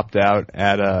 He topped out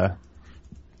at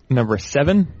number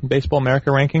 7 Baseball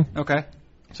America ranking. Okay.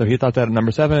 So he topped out at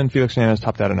number 7, and Felix Hernandez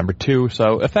topped out at number 2.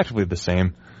 So effectively the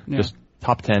same. Yeah. Just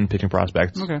top 10 pitching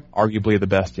prospects. Okay. Arguably the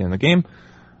best in the game.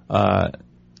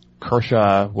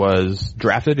 Kershaw was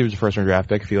drafted. He was a first-round draft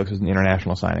pick. Felix was an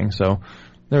international signing. So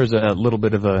there was a little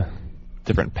bit of a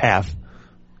different path.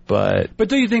 But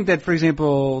do you think that, for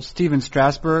example, Steven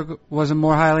Strasburg was a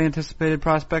more highly anticipated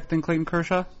prospect than Clayton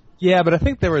Kershaw? Yeah, but I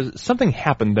think there was something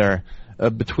happened there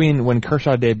between when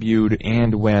Kershaw debuted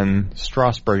and when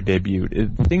Strasburg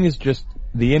debuted. The thing is just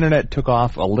the internet took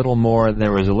off a little more.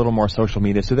 There was a little more social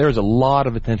media, so there was a lot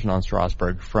of attention on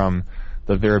Strasburg from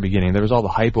the very beginning. There was all the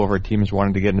hype over teams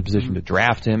wanting to get in a position to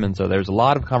draft him, and so there was a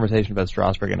lot of conversation about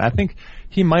Strasburg. And I think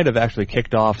he might have actually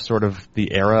kicked off sort of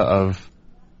the era of,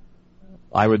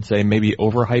 I would say, maybe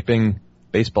overhyping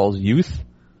baseball's youth.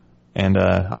 And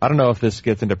I don't know if this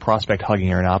gets into prospect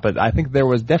hugging or not, but I think there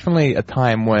was definitely a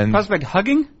time when... Prospect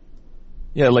hugging?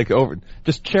 Yeah, like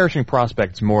just cherishing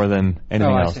prospects more than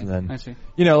anything else. I see.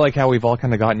 You know, like how we've all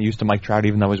kind of gotten used to Mike Trout,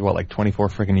 even though he's, 24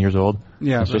 freaking years old?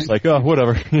 Yeah. It's just like, oh,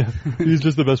 whatever. He's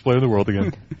just the best player in the world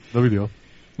again. No big deal.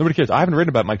 Nobody cares. I haven't written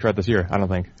about Mike Trout this year, I don't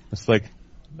think. It's like,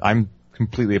 I'm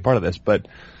completely a part of this, but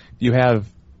you have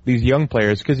these young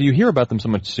players, because you hear about them so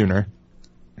much sooner,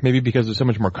 maybe because there's so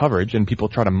much more coverage, and people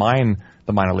try to mine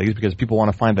the minor leagues because people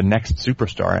want to find the next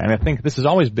superstar. And I think this has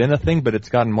always been a thing, but it's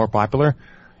gotten more popular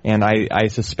And I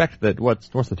suspect that what's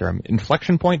the term?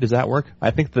 Inflection point? Does that work?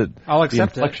 I think that I'll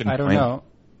accept the inflection it. I don't point, know.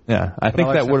 Yeah, I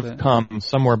think that would have come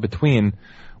somewhere between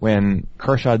when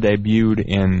Kershaw debuted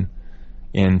in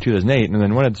 2008 and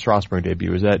then when did Strasburg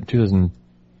debut? Was that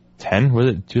 2010? Was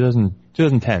it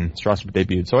 2010 Strasburg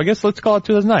debuted? So I guess let's call it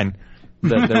 2009.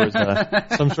 That there was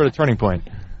some sort of turning point.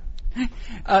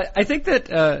 I think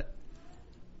that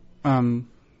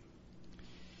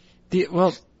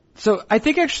so I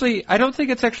think actually I don't think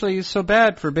it's actually so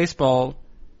bad for baseball.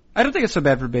 I don't think it's so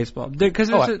bad for baseball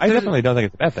because I definitely don't think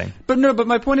it's a bad thing. But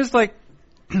my point is like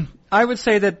I would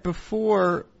say that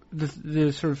before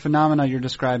the sort of phenomena you're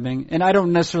describing, and I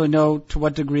don't necessarily know to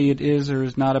what degree it is or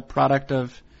is not a product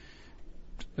of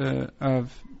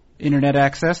internet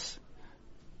access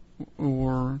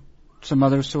or some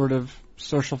other sort of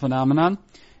social phenomenon.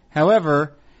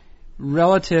 However,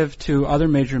 relative to other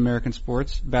major American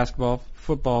sports, basketball,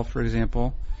 football, for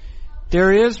example,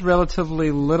 there is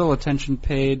relatively little attention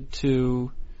paid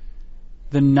to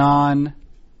the non-pro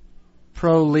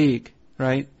league,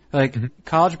 right? Like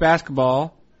college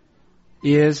basketball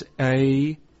is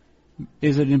an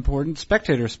important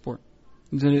spectator sport.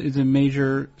 It's a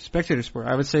major spectator sport.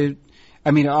 I would say,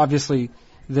 I mean, obviously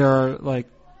there are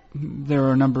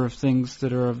a number of things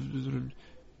that are of sort of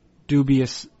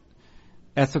dubious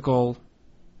ethical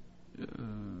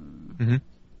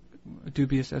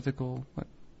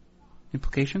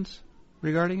implications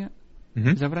regarding it.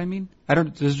 Is that what I mean?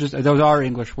 Those are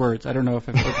English words. I don't know if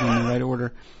I've put them in the right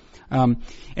order. And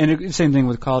same thing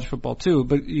with college football too.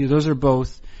 But those are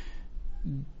both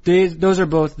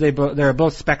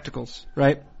spectacles,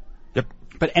 right? Yep.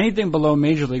 But anything below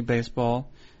Major League Baseball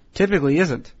typically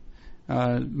isn't.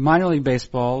 Minor League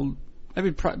Baseball, I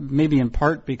mean, maybe in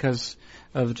part because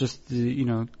of just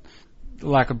the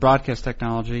lack of broadcast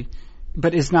technology,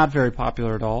 but it's not very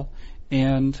popular at all.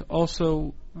 And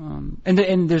also,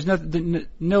 and there's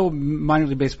no minor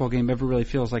league baseball game ever really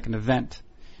feels like an event.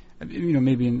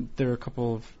 Maybe there are a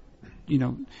couple of,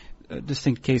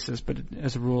 distinct cases, but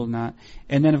as a rule, not.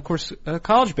 And then, of course,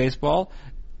 college baseball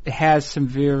has some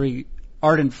very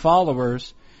ardent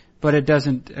followers, but it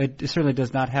certainly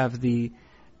does not have the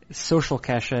social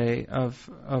cachet of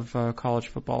college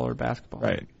football or basketball.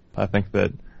 Right. I think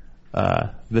that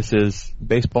this is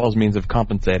baseball's means of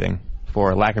compensating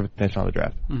for lack of attention on the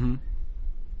draft. Mm-hmm.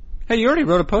 Hey, you already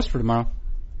wrote a post for tomorrow.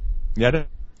 Yeah, I did.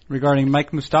 Regarding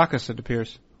Mike Moustakas, it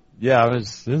appears. Yeah,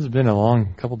 this has been a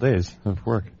long couple days of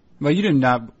work. Well, you did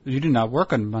not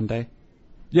work on Monday.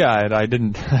 Yeah, I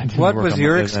didn't what work was on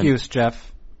your Monday excuse,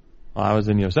 Jeff? Well, I was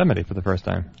in Yosemite for the first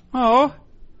time. Oh,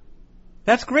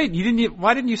 that's great.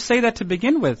 Why didn't you say that to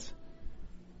begin with?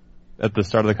 At the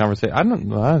start of the conversation, I don't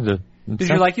know. Did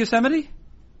you like Yosemite?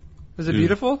 Was it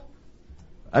beautiful?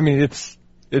 I mean, it's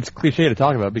cliche to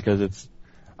talk about because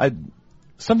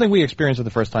something we experienced for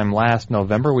the first time last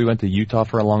November. We went to Utah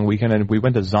for a long weekend, and we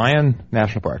went to Zion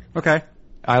National Park. Okay.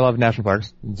 I love national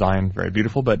parks. Zion, very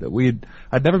beautiful, but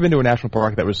I'd never been to a national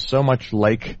park that was so much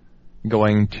like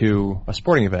going to a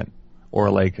sporting event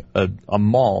or like a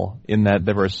mall, in that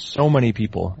there were so many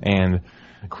people and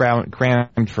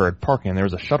crammed for parking. There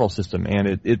was a shuttle system,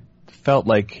 and it felt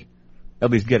like, at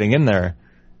least getting in there,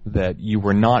 that you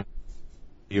were not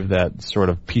of that sort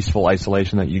of peaceful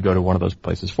isolation that you go to one of those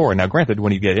places for. Now, granted,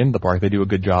 when you get into the park, they do a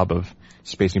good job of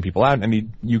spacing people out,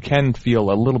 and you can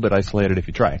feel a little bit isolated if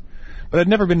you try. But I'd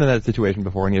never been in that situation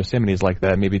before, and Yosemite is like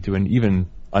that, maybe to an even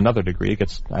another degree. It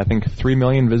gets, I think, 3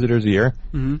 million visitors a year,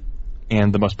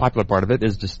 and the most popular part of it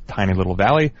is just tiny little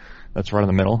valley that's right in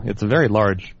the middle. It's a very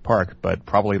large park, but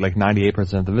probably like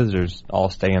 98% of the visitors all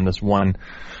stay in this one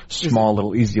small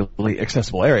little easily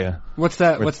accessible area. What's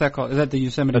that called? Is that the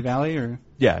Yosemite Valley or?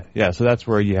 Yeah. So that's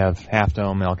where you have Half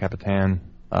Dome, El Capitan,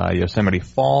 Yosemite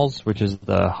Falls, which is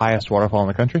the highest waterfall in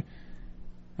the country.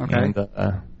 Okay.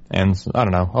 And I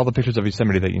don't know, all the pictures of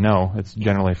Yosemite that you know, it's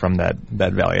generally from that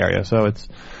valley area. So it's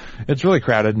really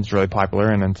crowded and it's really popular,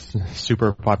 and it's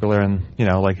super popular, and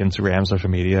like Instagram, social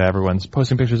media, everyone's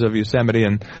posting pictures of Yosemite,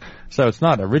 and so it's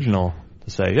not original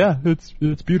to say, yeah,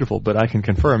 it's beautiful, but I can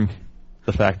confirm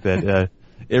the fact that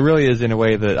it really is, in a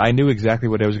way that I knew exactly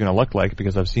what it was going to look like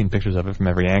because I've seen pictures of it from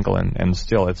every angle, and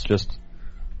still it's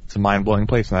a mind-blowing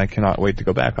place, and I cannot wait to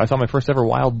go back. I saw my first ever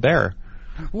wild bear.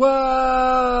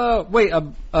 Whoa! Wait,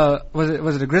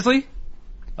 was it a grizzly?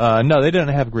 No, they didn't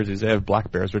have grizzlies. They have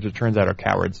black bears, which it turns out are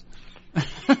cowards.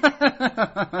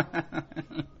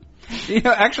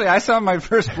 Actually, I saw my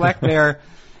first black bear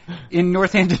in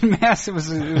Northampton, Mass. It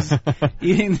was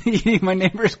eating my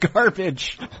neighbor's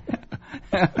garbage.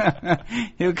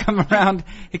 He would come around.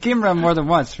 He came around more than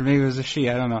once. For me, it was a she.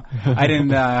 I don't know. I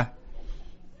didn't.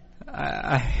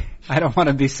 I don't want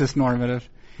to be cisnormative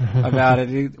about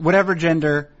it. Whatever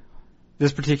gender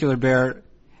this particular bear,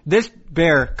 this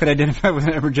bear could identify with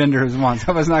whatever gender it wants.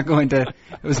 I was not going to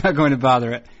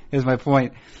bother it, is my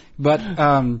point. But,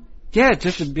 it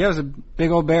was a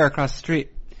big old bear across the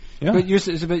street. Yeah. But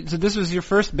so this was your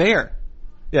first bear?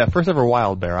 Yeah, first ever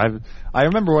wild bear. I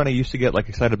remember when I used to get like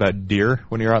excited about deer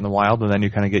when you're out in the wild, and then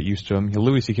you kind of get used to them.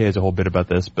 Louis C.K. has a whole bit about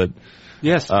this, but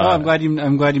yes. I'm glad you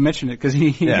mentioned it because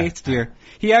he hates deer.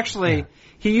 He actually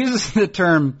he uses the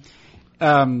term.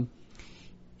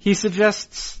 He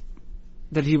suggests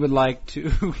that he would like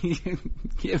to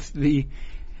give the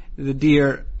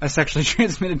deer a sexually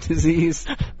transmitted disease.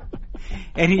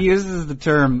 And he uses the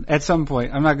term, at some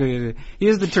point, I'm not going to, he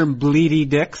uses the term bleedy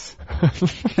dicks.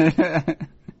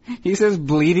 He says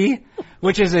bleedy,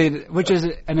 which is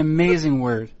an amazing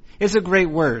word. It's a great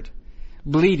word.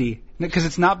 Bleedy. Because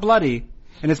it's not bloody,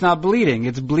 and it's not bleeding,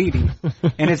 it's bleedy.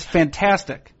 And it's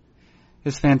fantastic.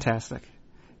 It's fantastic.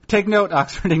 Take note,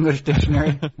 Oxford English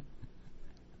Dictionary.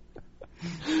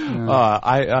 When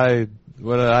I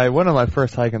went on my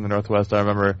first hike in the Northwest, I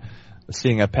remember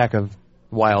seeing a pack of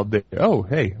wild deer. Oh,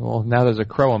 hey, well, now there's a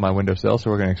crow on my windowsill, so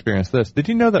we're going to experience this. Did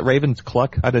you know that ravens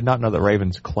cluck? I did not know that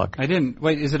ravens cluck. I didn't.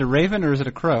 Wait, is it a raven or is it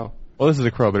a crow? Well, this is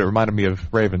a crow, but it reminded me of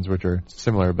ravens, which are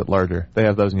similar but larger. They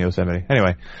have those in Yosemite.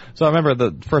 Anyway, so I remember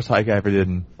the first hike I ever did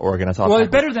in Oregon. I saw. Well,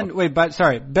 better than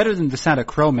the sound a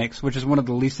crow makes, which is one of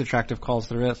the least attractive calls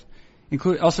there is.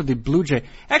 Also the blue jay.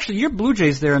 Actually, your blue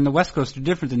jays there on the West Coast are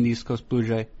different than the East Coast blue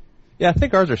jay. Yeah, I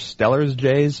think ours are Steller's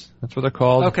jays. That's what they're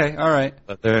called. Okay, all right.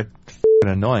 But they're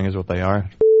annoying is what they are.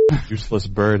 Useless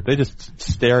bird. They just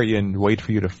stare at you and wait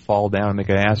for you to fall down and make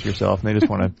an ass of yourself, and they just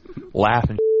want to laugh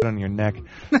and on your neck.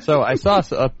 So I saw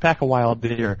a pack of wild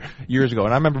deer years ago,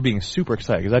 and I remember being super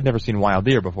excited because I'd never seen wild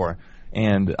deer before.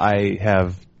 And I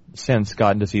have since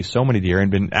gotten to see so many deer and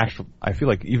been I feel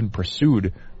like even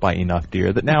pursued by enough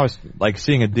deer that now it's like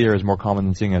seeing a deer is more common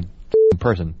than seeing a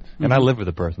person. And I live with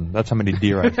a person. That's how many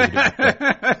deer I see.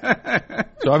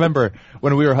 So I remember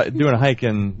when we were doing a hike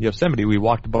in Yosemite, we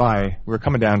were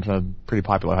coming down to a pretty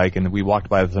popular hike, and we walked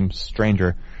by some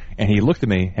stranger, and he looked at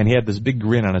me, and he had this big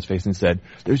grin on his face and said,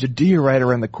 "There's a deer right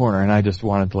around the corner," and I just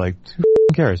wanted to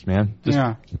who cares, man? Just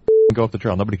go up the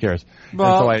trail. Nobody cares.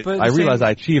 Well, and so I realized I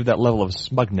achieved that level of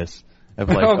smugness. Of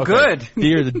good.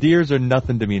 The deers are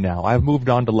nothing to me now. I've moved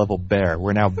on to level bear,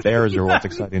 where now bears are what's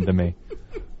exciting to me.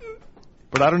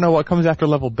 But I don't know what comes after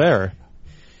level bear.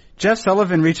 Jeff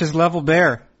Sullivan reaches level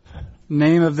bear.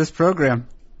 Name of this program.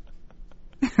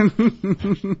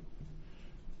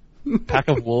 Pack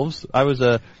of wolves. I was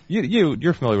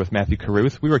you're familiar with Matthew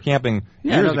Carruth. We were camping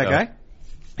years ago. I know that guy.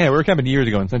 Yeah, we were camping years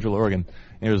ago in Central Oregon.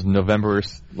 It was November,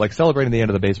 celebrating the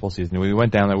end of the baseball season. We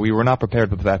went down there. We were not prepared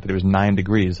for the fact that it was 9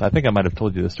 degrees. I think I might have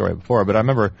told you this story before, but I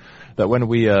remember that when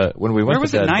we went. Where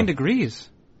was it 9 degrees?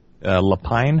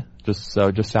 Lapine, just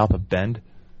south of Bend.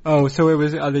 Oh, so it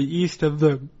was the east of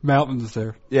the mountains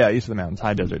there. Yeah, east of the mountains,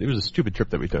 high desert. It was a stupid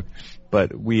trip that we took.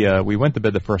 But we went to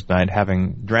bed the first night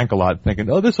having drank a lot, thinking,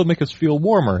 oh, this will make us feel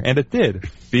warmer. And it did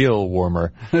feel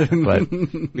warmer. But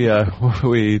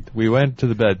we went to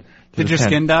the bed. Did your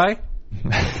skin die?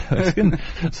 The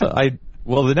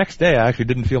next day I actually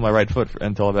didn't feel my right foot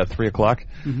until about 3 o'clock.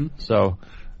 Mm-hmm. So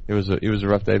it was a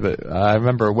rough day. But I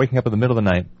remember waking up in the middle of the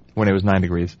night when it was 9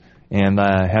 degrees, and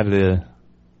I had to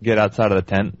get outside of the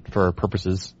tent for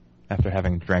purposes after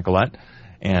having drank a lot.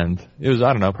 And it was,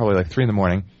 probably 3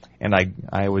 a.m. And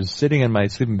I was sitting in my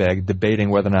sleeping bag debating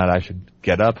whether or not I should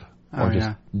get up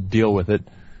or deal with it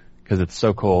because it's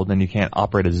so cold and you can't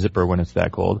operate a zipper when it's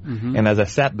that cold. Mm-hmm. And as I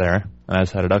sat there and I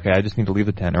decided, okay, I just need to leave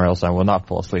the tent or else I will not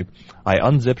fall asleep, I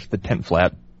unzipped the tent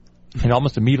flap, and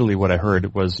almost immediately what I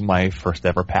heard was my first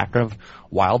ever pack of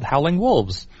wild howling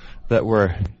wolves that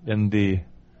were in the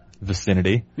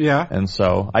vicinity. Yeah. And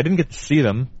so I didn't get to see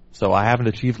them, so I haven't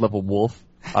achieved level wolf.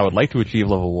 I would like to achieve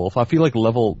level wolf. I feel like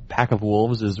level pack of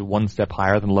wolves is one step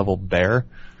higher than level bear.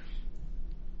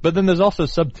 But then there's also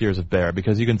sub-tiers of bear,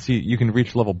 because you can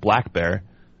reach level black bear,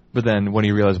 but then when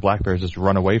you realize black bears just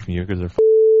run away from you because they're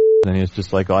then it's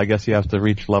just like, well, I guess you have to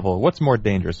reach level. What's more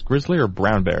dangerous, grizzly or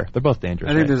brown bear? They're both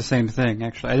dangerous. I think they're the same thing,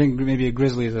 actually. I think maybe a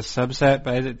grizzly is a subset,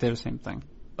 but they're the same thing.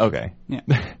 Okay. Yeah.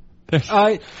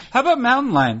 How about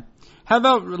mountain lion? How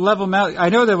about level mountain? I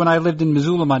know that when I lived in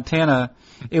Missoula, Montana,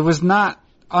 it was not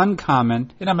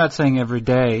uncommon, and I'm not saying every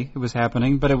day it was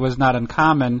happening, but it was not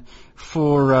uncommon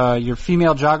for your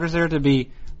female joggers there to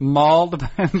be mauled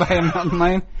by a mountain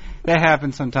lion. That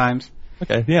happens sometimes.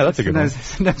 Okay, yeah, that's a good one.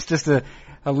 That's just a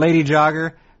lady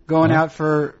jogger going out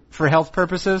for health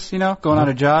purposes, going on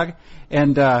a jog.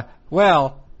 And, I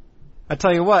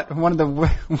tell you what, one of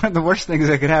the worst things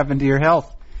that could happen to your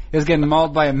health is getting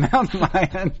mauled by a mountain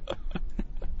lion.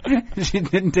 She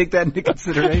didn't take that into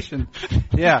consideration.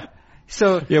 Yeah.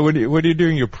 So yeah, when you're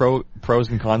doing your pros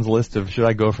and cons list of should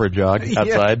I go for a jog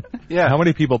outside, yeah. How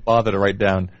many people bother to write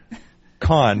down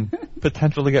con,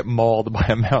 potential to get mauled by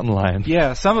a mountain lion?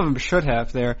 Yeah, some of them should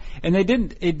have there, and they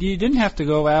didn't. You didn't have to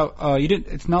go out. You didn't.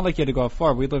 It's not like you had to go out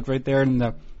far. We lived right there in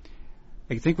the.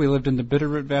 I think we lived in the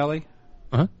Bitterroot Valley.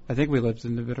 Uh-huh. I think we lived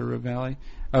in the Bitterroot Valley,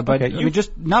 but you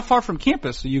just not far from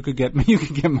campus, so you could get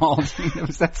mauled. It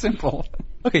was that simple.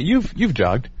 Okay, you've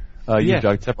jogged. You've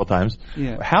jogged several times.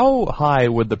 Yeah. How high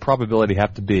would the probability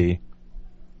have to be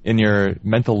in your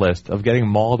mental list of getting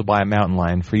mauled by a mountain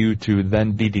lion for you to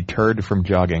then be deterred from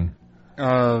jogging?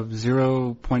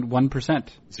 0.1%.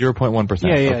 0.1%.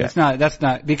 Yeah. Okay. It's not. That's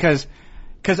not because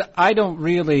I don't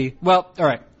really. Well, all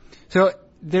right. So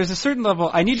there's a certain level.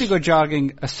 I need to go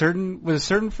jogging with a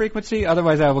certain frequency.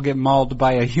 Otherwise, I will get mauled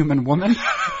by a human woman,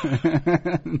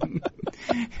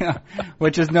 yeah,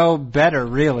 which is no better,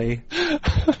 really.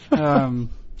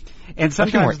 And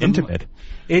sometimes more intimate.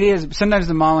 It is. Sometimes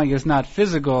the mauling is not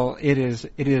physical. It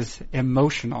is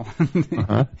emotional,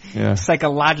 yeah,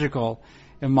 psychological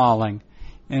mauling,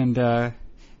 and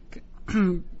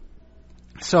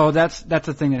so that's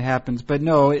a thing that happens. But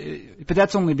no, but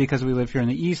that's only because we live here in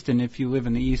the East, and if you live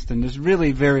in the East, then there's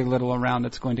really very little around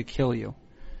that's going to kill you.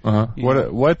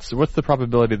 What's the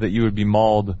probability that you would be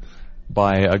mauled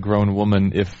by a grown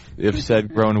woman if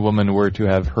said grown woman were to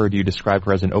have heard you describe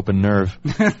her as an open nerve?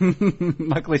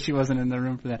 Luckily, she wasn't in the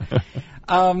room for that.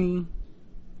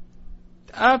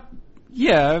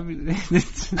 Yeah,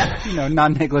 it's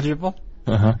non-negligible.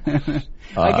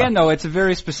 Again, though, it's a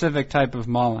very specific type of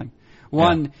mauling.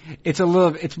 One, it's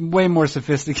way more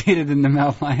sophisticated than the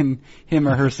mountain lion him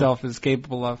or herself is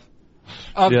capable of.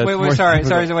 Sorry,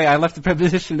 I left the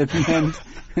preposition at the end.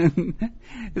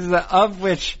 This is of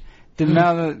which the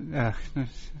mountain.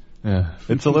 Yeah,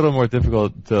 it's a little more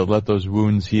difficult to let those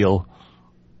wounds heal.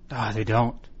 They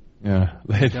don't. Yeah,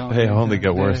 they only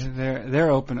get worse.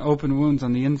 They're open wounds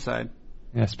on the inside.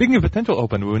 Yeah, speaking of potential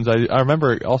open wounds, I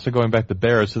remember also going back to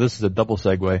bears, so this is a double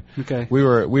segue. Okay. We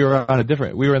were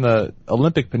in the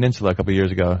Olympic Peninsula a couple of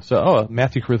years ago. So,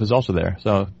 Matthew Carruth is also there.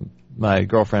 So, my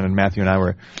girlfriend and Matthew and I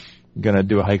were gonna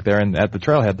do a hike there, and at the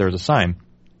trailhead there was a sign.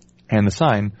 And the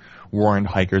sign warned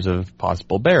hikers of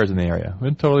possible bears in the area.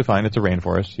 It's totally fine, it's a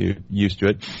rainforest, you're used to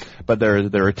it. But there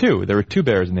were two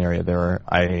bears in the area. There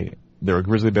were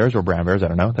grizzly bears or brown bears, I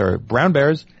don't know. There were brown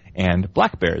bears and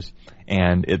black bears.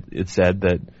 And it said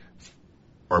that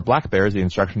for black bears, the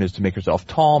instruction is to make yourself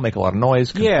tall, make a lot of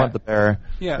noise, confront the bear,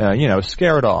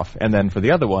 scare it off. And then for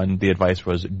the other one, the advice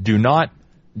was do not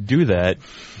do that.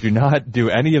 Do not do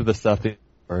any of the stuff that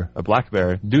for a black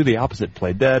bear. Do the opposite.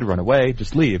 Play dead, run away,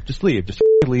 just leave. Just leave.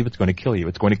 It's going to kill you.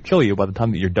 It's going to kill you by the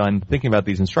time that you're done thinking about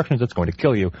these instructions. It's going to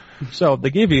kill you. So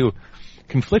they gave you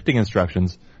conflicting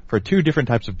instructions for two different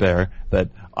types of bear that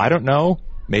I don't know.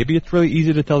 Maybe it's really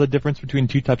easy to tell the difference between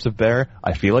two types of bear.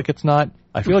 I feel like it's not.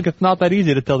 I feel like it's not that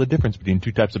easy to tell the difference between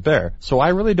two types of bear. So I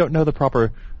really don't know the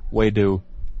proper way to.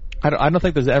 I don't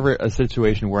think there's ever a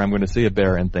situation where I'm going to see a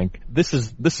bear and think this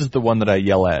is the one that I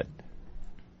yell at.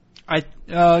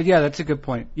 Yeah, that's a good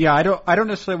point. Yeah, I don't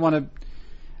necessarily want to.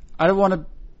 I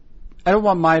don't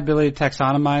want my ability to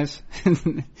taxonomize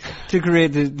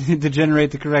to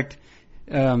generate the correct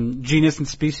genus and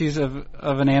species of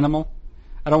an animal.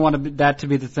 I don't want that to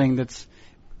be the thing that's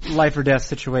life or death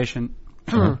situation.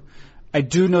 I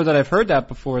do know that I've heard that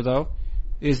before, though,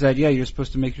 is that, you're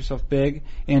supposed to make yourself big.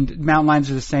 And mountain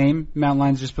lions are the same. Mountain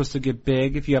lions are supposed to get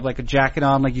big. If you have, like, a jacket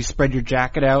on, like, you spread your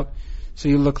jacket out so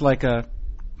you look like a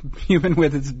human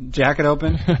with its jacket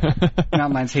open.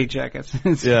 Mountain lions hate jackets.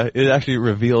 Yeah, it actually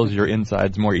reveals your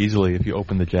insides more easily if you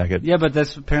open the jacket. Yeah, but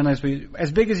that's apparently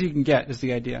as big as you can get is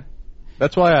the idea.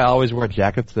 That's why I always wear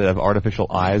jackets that have artificial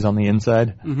eyes on the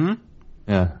inside. Mm-hmm.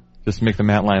 Yeah, just to make the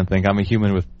mountain lion think I'm a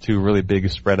human with two really big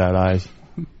spread out eyes.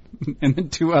 And then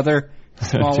two other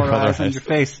smaller eyes on your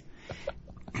face.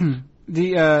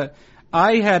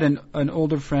 I had an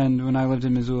older friend when I lived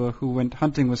in Missoula who went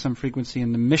hunting with some frequency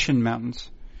in the Mission Mountains,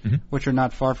 which are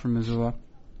not far from Missoula.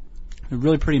 They're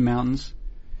really pretty mountains.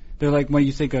 They're like what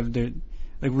you think of. They're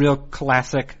like real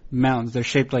classic mountains. They're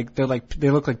shaped like they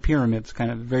look like pyramids,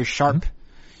 kind of very sharp.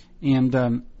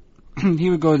 And he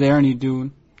would go there and he'd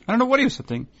do I don't know what he was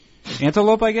hunting,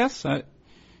 antelope, I guess.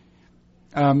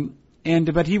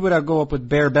 But he would go up with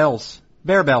bear bells,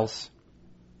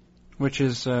 which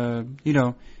is it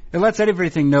lets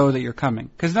everything know that you're coming.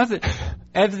 Because nothing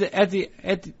at the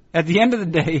end of the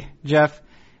day, Jeff,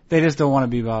 they just don't want to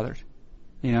be bothered.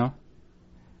 Kind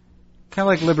of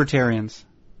like libertarians.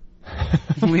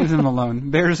 Leave them alone.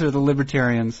 Bears are the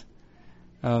libertarians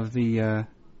of the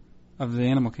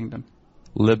animal kingdom.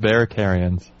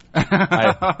 Libertarians.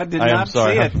 I did not see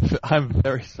it. I'm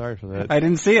very sorry for that. I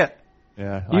didn't see it.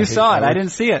 Yeah. You saw it. I didn't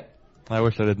see it. I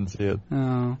wish I didn't see it.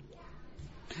 Oh.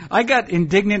 I got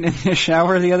indignant in the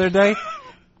shower the other day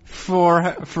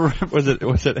for Was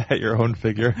it at your own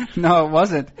figure? No, it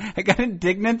wasn't. I got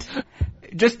indignant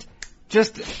just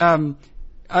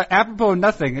apropos of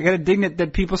nothing. I got indignant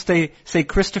that people say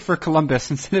Christopher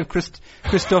Columbus instead of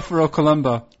Cristoforo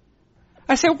Colombo.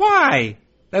 I said, why?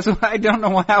 That's why I don't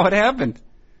know how it happened.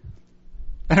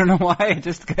 I don't know why. I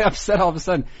just got upset all of a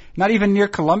sudden. Not even near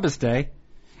Columbus Day.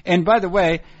 And by the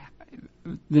way,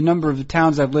 the number of the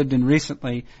towns I've lived in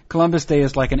recently, Columbus Day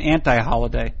is like an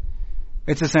anti-holiday.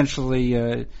 It's essentially,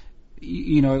 when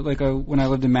I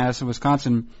lived in Madison,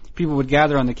 Wisconsin, people would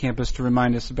gather on the campus to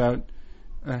remind us about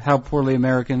how poorly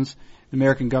the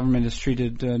American government has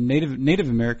treated Native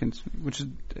Americans, which is,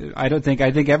 I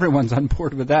think everyone's on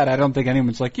board with that. I don't think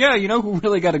anyone's like, yeah, you know who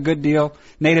really got a good deal?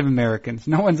 Native Americans.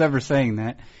 No one's ever saying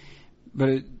that. But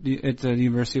at the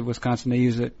University of Wisconsin, they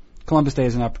use it, Columbus Day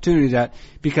as an opportunity to that,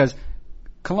 because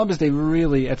Columbus Day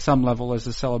really, at some level, is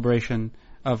a celebration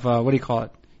of, what do you call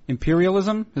it?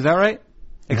 Imperialism? Is that right?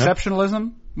 Uh-huh.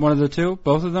 Exceptionalism? One of the two?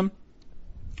 Both of them?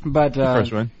 But,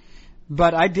 first one.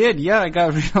 But I did, yeah, I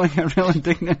got real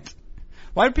indignant.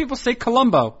 Why do people say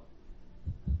Columbo?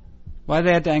 Why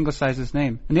they had to anglicize his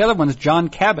name? And the other one is John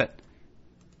Cabot.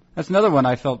 That's another one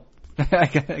I felt I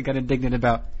got indignant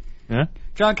about. Yeah?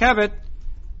 John Cabot,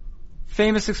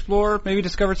 famous explorer, maybe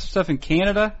discovered some stuff in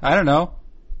Canada. I don't know.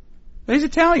 But he's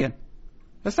Italian.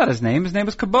 That's not his name. His name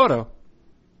was Caboto.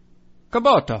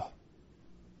 Caboto.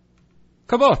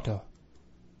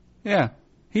 Yeah,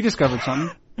 he discovered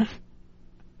something.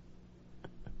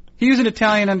 He was an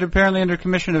Italian apparently under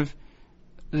commission of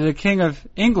the King of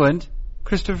England.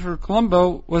 Christopher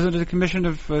Colombo was under the commission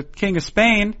of King of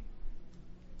Spain.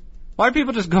 Why do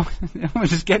people just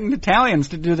getting Italians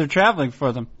to do their traveling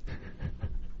for them?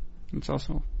 It's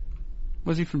also,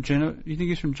 was he from Genoa? You think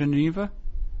he's from Geneva?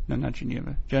 No, not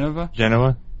Geneva. Genova?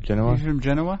 Genoa? He's from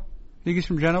Genoa? Think he's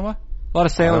from Genoa? A lot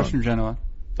of sailors from Genoa.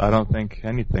 I don't think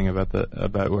anything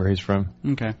about where he's from.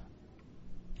 Okay.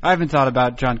 I haven't thought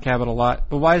about John Cabot a lot,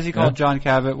 but why is he called John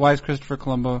Cabot? Why is Christopher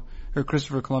Columbus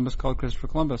called Christopher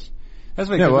Columbus? That's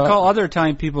why we call other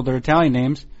Italian people their Italian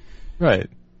names. Right.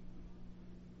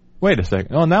 Wait a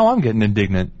second. Oh, now I'm getting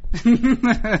indignant.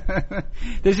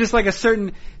 There's just like a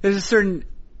certain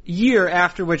year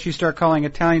after which you start calling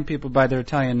Italian people by their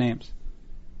Italian names.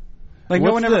 Like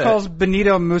no one ever calls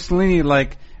Benito Mussolini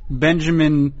like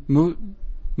Benjamin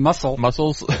Muscle.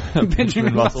 Muscles?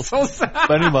 Benjamin Muscles.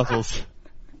 Benny Muscles.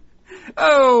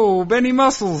 Oh, Benny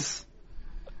Muscles.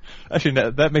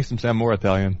 Actually, that makes him sound more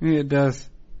Italian. Yeah, it does.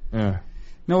 Yeah.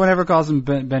 No one ever calls him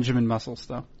Benjamin Muscles,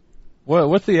 though.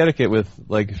 What's the etiquette with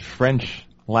like French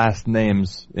last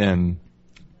names in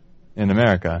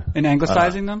America? In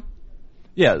anglicizing them?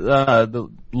 Yeah, the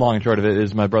long and short of it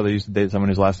is my brother used to date someone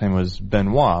whose last name was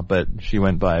Benoit, but she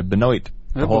went by Benoit.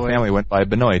 The whole family went by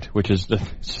Benoit, which is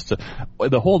just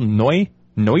the whole Noit.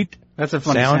 That's a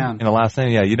funny sound in a last name.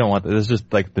 Yeah, you don't want that. It's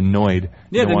just like the Noid.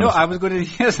 Yeah, I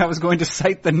was going to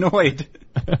cite the Noid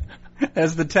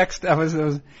as the text.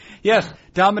 Yes,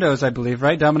 Domino's, I believe,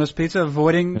 right? Domino's Pizza.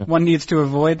 One needs to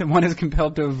avoid. One is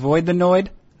compelled to avoid the Noid.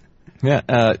 Yeah,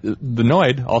 the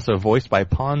Noid also voiced by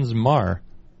Pons Mar.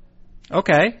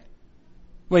 Okay.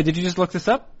 Wait, did you just look this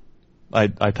up? I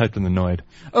typed in the Noid.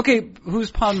 Okay,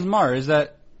 who's Pons Mar? Is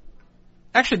that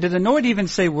actually? Did the Noid even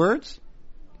say words?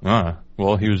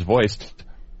 Well, he was voiced.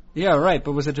 Yeah, right.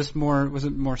 But was it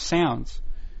more sounds?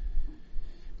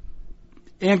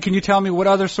 And can you tell me what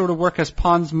other sort of work has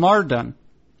Pons Mar done?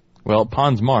 Well,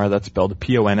 Pons Mar, that's spelled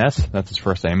P-O-N-S. That's his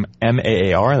first name.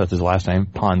 M-A-A-R, that's his last name.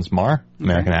 Pons Mar,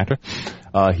 American actor.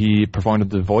 He performed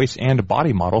the voice and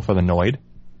body model for the Noid.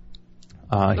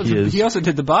 He also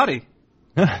did the body.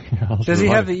 Does he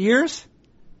have the ears?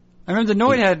 I remember the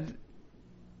Noid had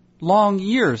long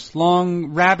ears,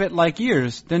 long rabbit-like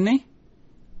ears, didn't he?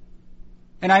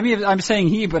 And I'm saying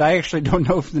he, but I actually don't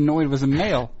know if the Noid was a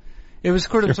male. It was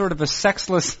sort of a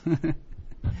sexless,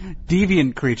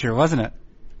 deviant creature, wasn't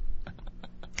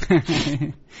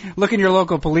it? Look in your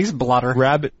local police blotter.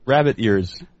 Rabbit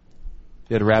ears.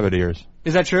 He had rabbit ears.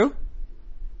 Is that true?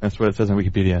 That's what it says on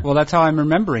Wikipedia. Well, that's how I'm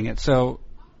remembering it. So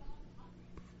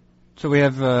we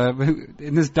have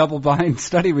in this double-blind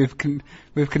study we've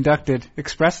conducted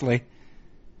expressly.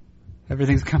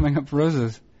 Everything's coming up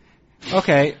roses.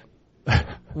 Okay.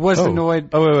 Was the Noid?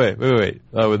 Oh wait.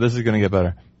 Oh, this is going to get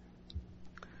better.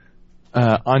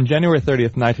 On January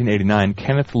 30th, 1989,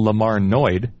 Kenneth Lamar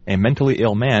Noyd, a mentally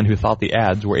ill man who thought the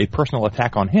ads were a personal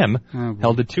attack on him,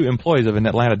 held the 2 employees of an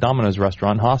Atlanta Domino's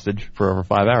restaurant hostage for over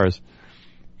 5 hours.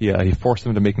 He forced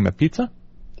them to make him a pizza,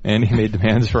 and he made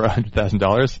demands for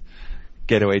 $100,000,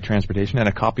 getaway transportation, and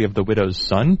a copy of the widow's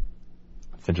son.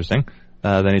 That's interesting.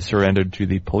 Then he surrendered to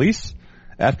the police.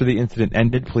 After the incident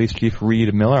ended, Police Chief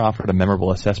Reed Miller offered a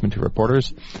memorable assessment to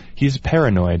reporters. He's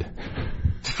paranoid.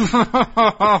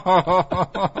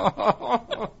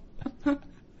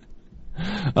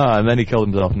 And then he killed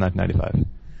himself in 1995.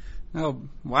 Oh,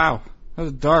 wow. That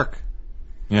was dark.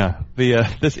 Yeah.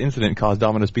 This incident caused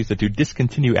Domino's Pizza to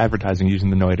discontinue advertising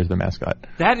using the Noid as their mascot.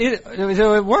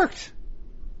 So it worked.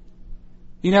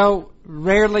 You know,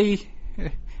 rarely,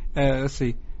 let's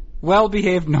see,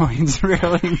 well-behaved Noids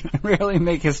rarely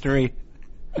make history.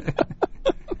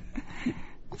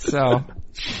 So,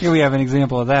 here we have an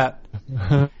example of that.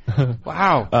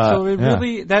 Wow. So it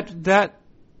really, but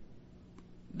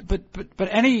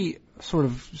any sort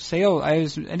of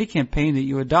any campaign that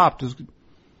you adopt is,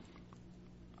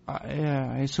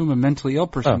 I assume a mentally ill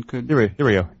person could. Here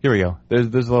we go.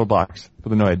 There's a little box for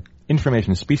the Noid.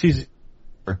 Information, species,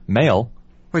 male.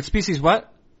 Wait, species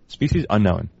what? Species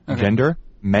unknown. Okay. Gender,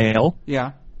 male.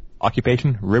 Yeah.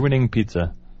 Occupation, ruining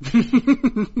pizza.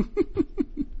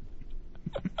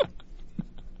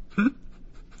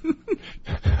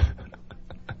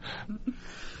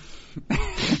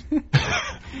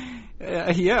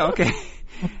 Yeah, okay.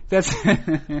 That's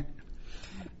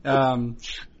when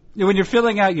you're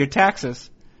filling out your taxes,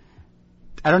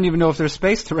 I don't even know if there's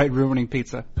space to write ruining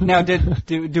pizza. Now,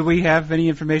 do we have any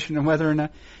information on whether or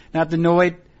not the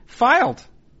Noid filed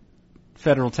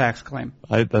federal tax claim?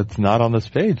 That's not on this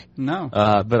page. No.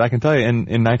 But I can tell you,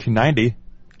 in 1990,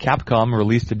 Capcom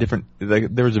released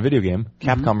there was a video game.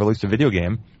 Capcom released a video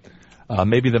game.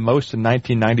 Maybe the most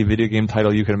 1990 video game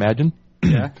title you can imagine.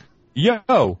 Yeah.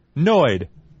 Yo, Noid.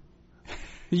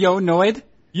 Yo, Noid?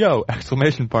 Yo,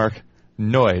 exclamation mark,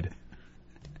 Noid.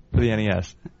 For the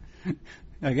NES.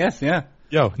 I guess, yeah.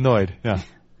 Yo, Noid, yeah.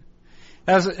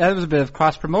 That was a bit of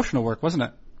cross-promotional work, wasn't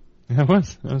it? It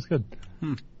was. That was good.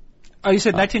 Oh, you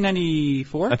said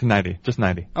 1994? 1990. Just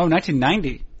 90. Oh,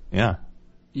 1990. Yeah.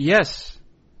 Yes.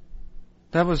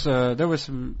 There was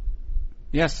some,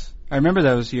 yes. I remember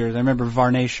those years. I remember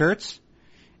Varney shirts,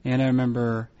 and I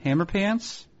remember Hammer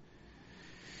Pants,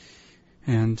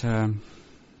 and I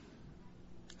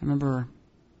remember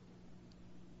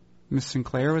Miss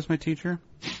Sinclair was my teacher.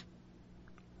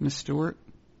 Miss Stewart.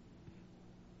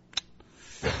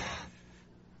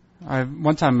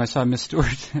 One time I saw Miss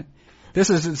Stewart. This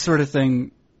is the sort of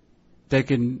thing that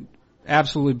can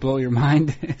absolutely blow your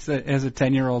mind as a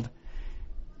 10-year-old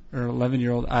or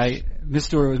 11-year-old. Miss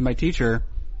Stewart was my teacher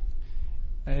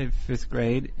in 5th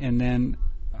grade, and then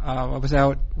I was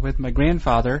out with my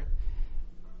grandfather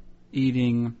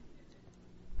eating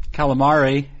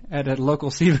calamari at a local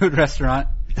seafood restaurant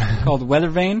called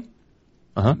Weathervane.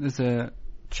 Uh-huh. It's a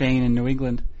chain in New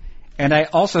England. And I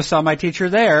also saw my teacher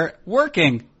there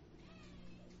working.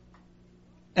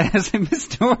 And I was like, Miss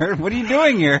Stewart, what are you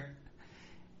doing here?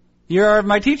 You're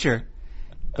my teacher.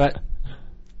 But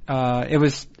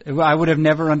I would have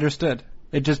never understood.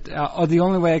 It just, the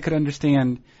only way I could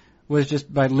understand was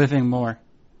just by living more.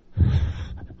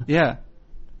 Yeah.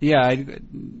 I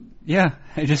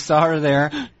just saw her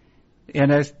there,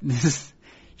 and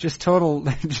just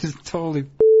totally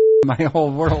my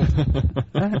whole world.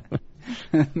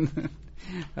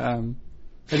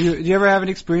 Did you ever have an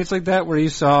experience like that where you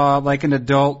saw like an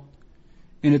adult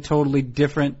in a totally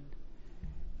different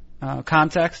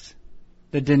context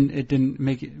that didn't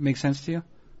make sense to you?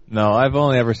 No, I've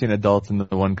only ever seen adults in the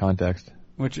one context.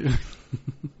 Which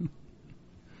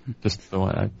just the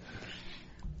one.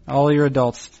 All your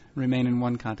adults remain in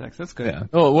one context. That's good. Yeah.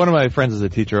 Well, one of my friends is a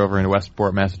teacher over in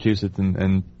Westport, Massachusetts,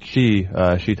 and she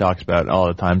talks about all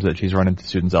the times that she's run into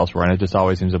students elsewhere, and it just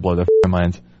always seems to blow their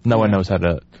minds. No one knows how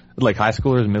to, like high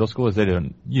schoolers and middle schoolers,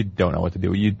 you don't know what to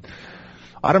do.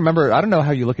 I don't know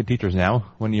how you look at teachers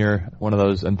now when you're one of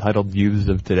those entitled youths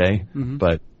of today,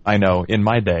 but I know in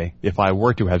my day, if I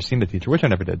were to have seen the teacher, which I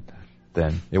never did,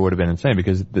 then it would have been insane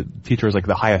because the teacher is like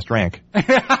the highest rank.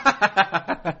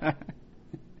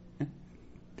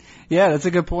 Yeah, that's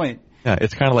a good point. Yeah,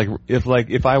 it's kind of like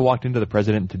if I walked into the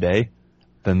president today,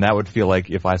 then that would feel like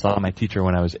if I saw my teacher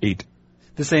when I was 8.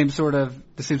 The same sort of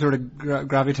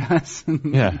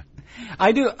gravitas. Yeah.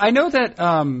 I know that,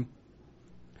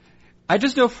 I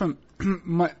just know from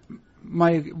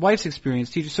my wife's experience,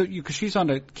 teacher, so cause she's on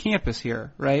a campus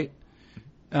here, right?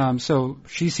 So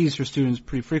she sees her students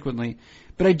pretty frequently.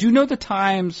 But I do know the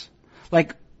times,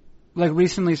 like, like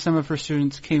recently, some of her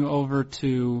students came over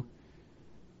to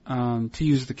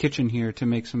use the kitchen here to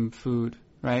make some food,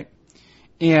 right?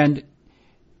 And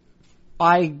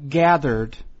I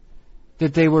gathered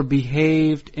that they were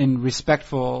behaved and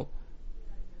respectful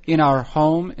in our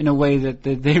home in a way that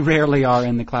they rarely are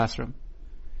in the classroom.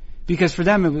 Because for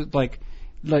them it was like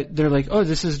they're like, oh,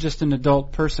 this is just an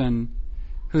adult person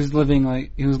who's living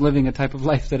a type of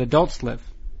life that adults live.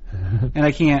 and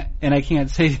I can't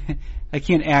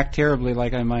act terribly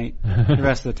like I might the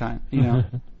rest of the time, you know.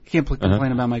 Can't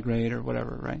complain about my grade or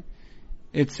whatever, right?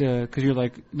 It's because you're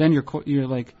like then you're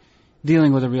like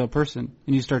dealing with a real person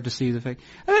and you start to see the fake.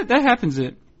 That happens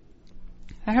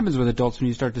with adults when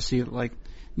you start to see like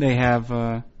they have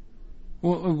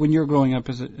when you're growing up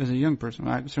as a young person.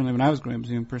 Certainly when I was growing up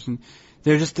as a young person,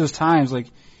 there are just those times like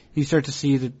you start to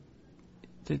see that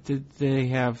they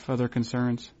have other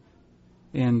concerns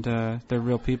and they're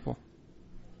real people.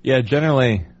 Yeah,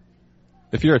 generally,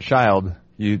 if you're a child,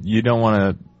 you don't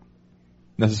want to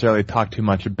necessarily talk too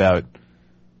much about.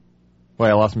 Wait,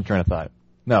 I lost my train of thought.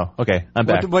 No, okay, I'm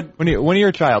back. When you're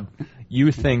a child,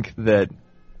 you think that,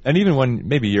 and even when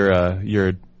maybe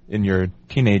you're in your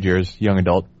teenage years, young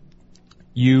adult,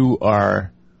 you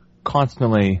are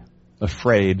constantly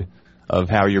afraid of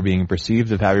how you're being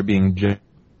perceived, of how you're being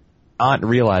not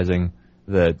realizing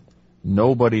that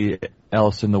nobody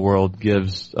else in the world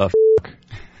gives a fuck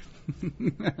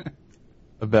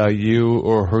about you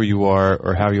or who you are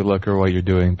or how you look or what you're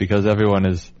doing, because everyone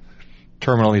is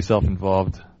terminally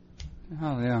self-involved.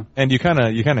 Oh yeah. And you kind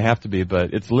of have to be,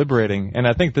 but it's liberating. And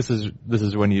I think this is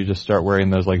when you just start wearing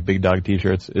those like big dog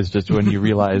t-shirts. It's just when you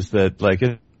realize that like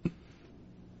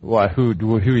who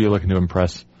are you looking to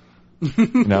impress?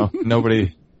 You know,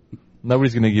 nobody's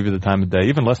going to give you the time of day,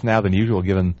 even less now than usual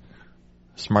given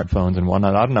smartphones and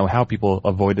whatnot. I don't know how people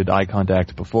avoided eye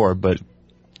contact before, but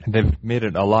they've made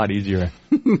it a lot easier.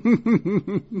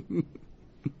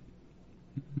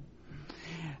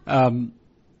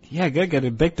 Yeah, gotta get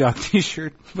a big dog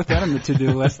t-shirt. Put that on the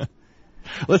to-do list.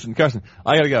 Listen, Carson,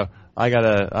 I gotta go. I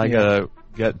gotta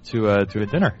get to a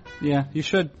dinner. Yeah, you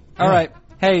should. All right.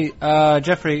 Hey,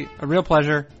 Jeffrey, a real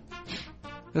pleasure.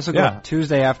 This will go up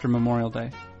Tuesday after Memorial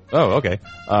Day. Oh, okay.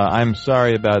 I'm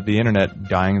sorry about the internet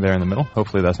dying there in the middle.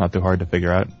 Hopefully that's not too hard to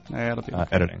figure out. Yeah, it'll be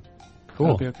okay. Editing. Cool.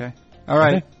 It'll be okay. All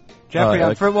right. Okay.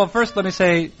 Jeffrey, first let's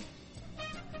say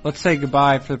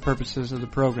goodbye for the purposes of the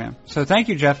program. So thank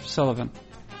you, Jeff Sullivan.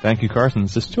 Thank you, Carson.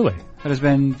 This is Stule. That has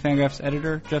been Fangraphs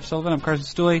editor, Jeff Sullivan. I'm Carson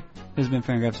Stule. This has been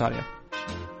Fangraphs Audio.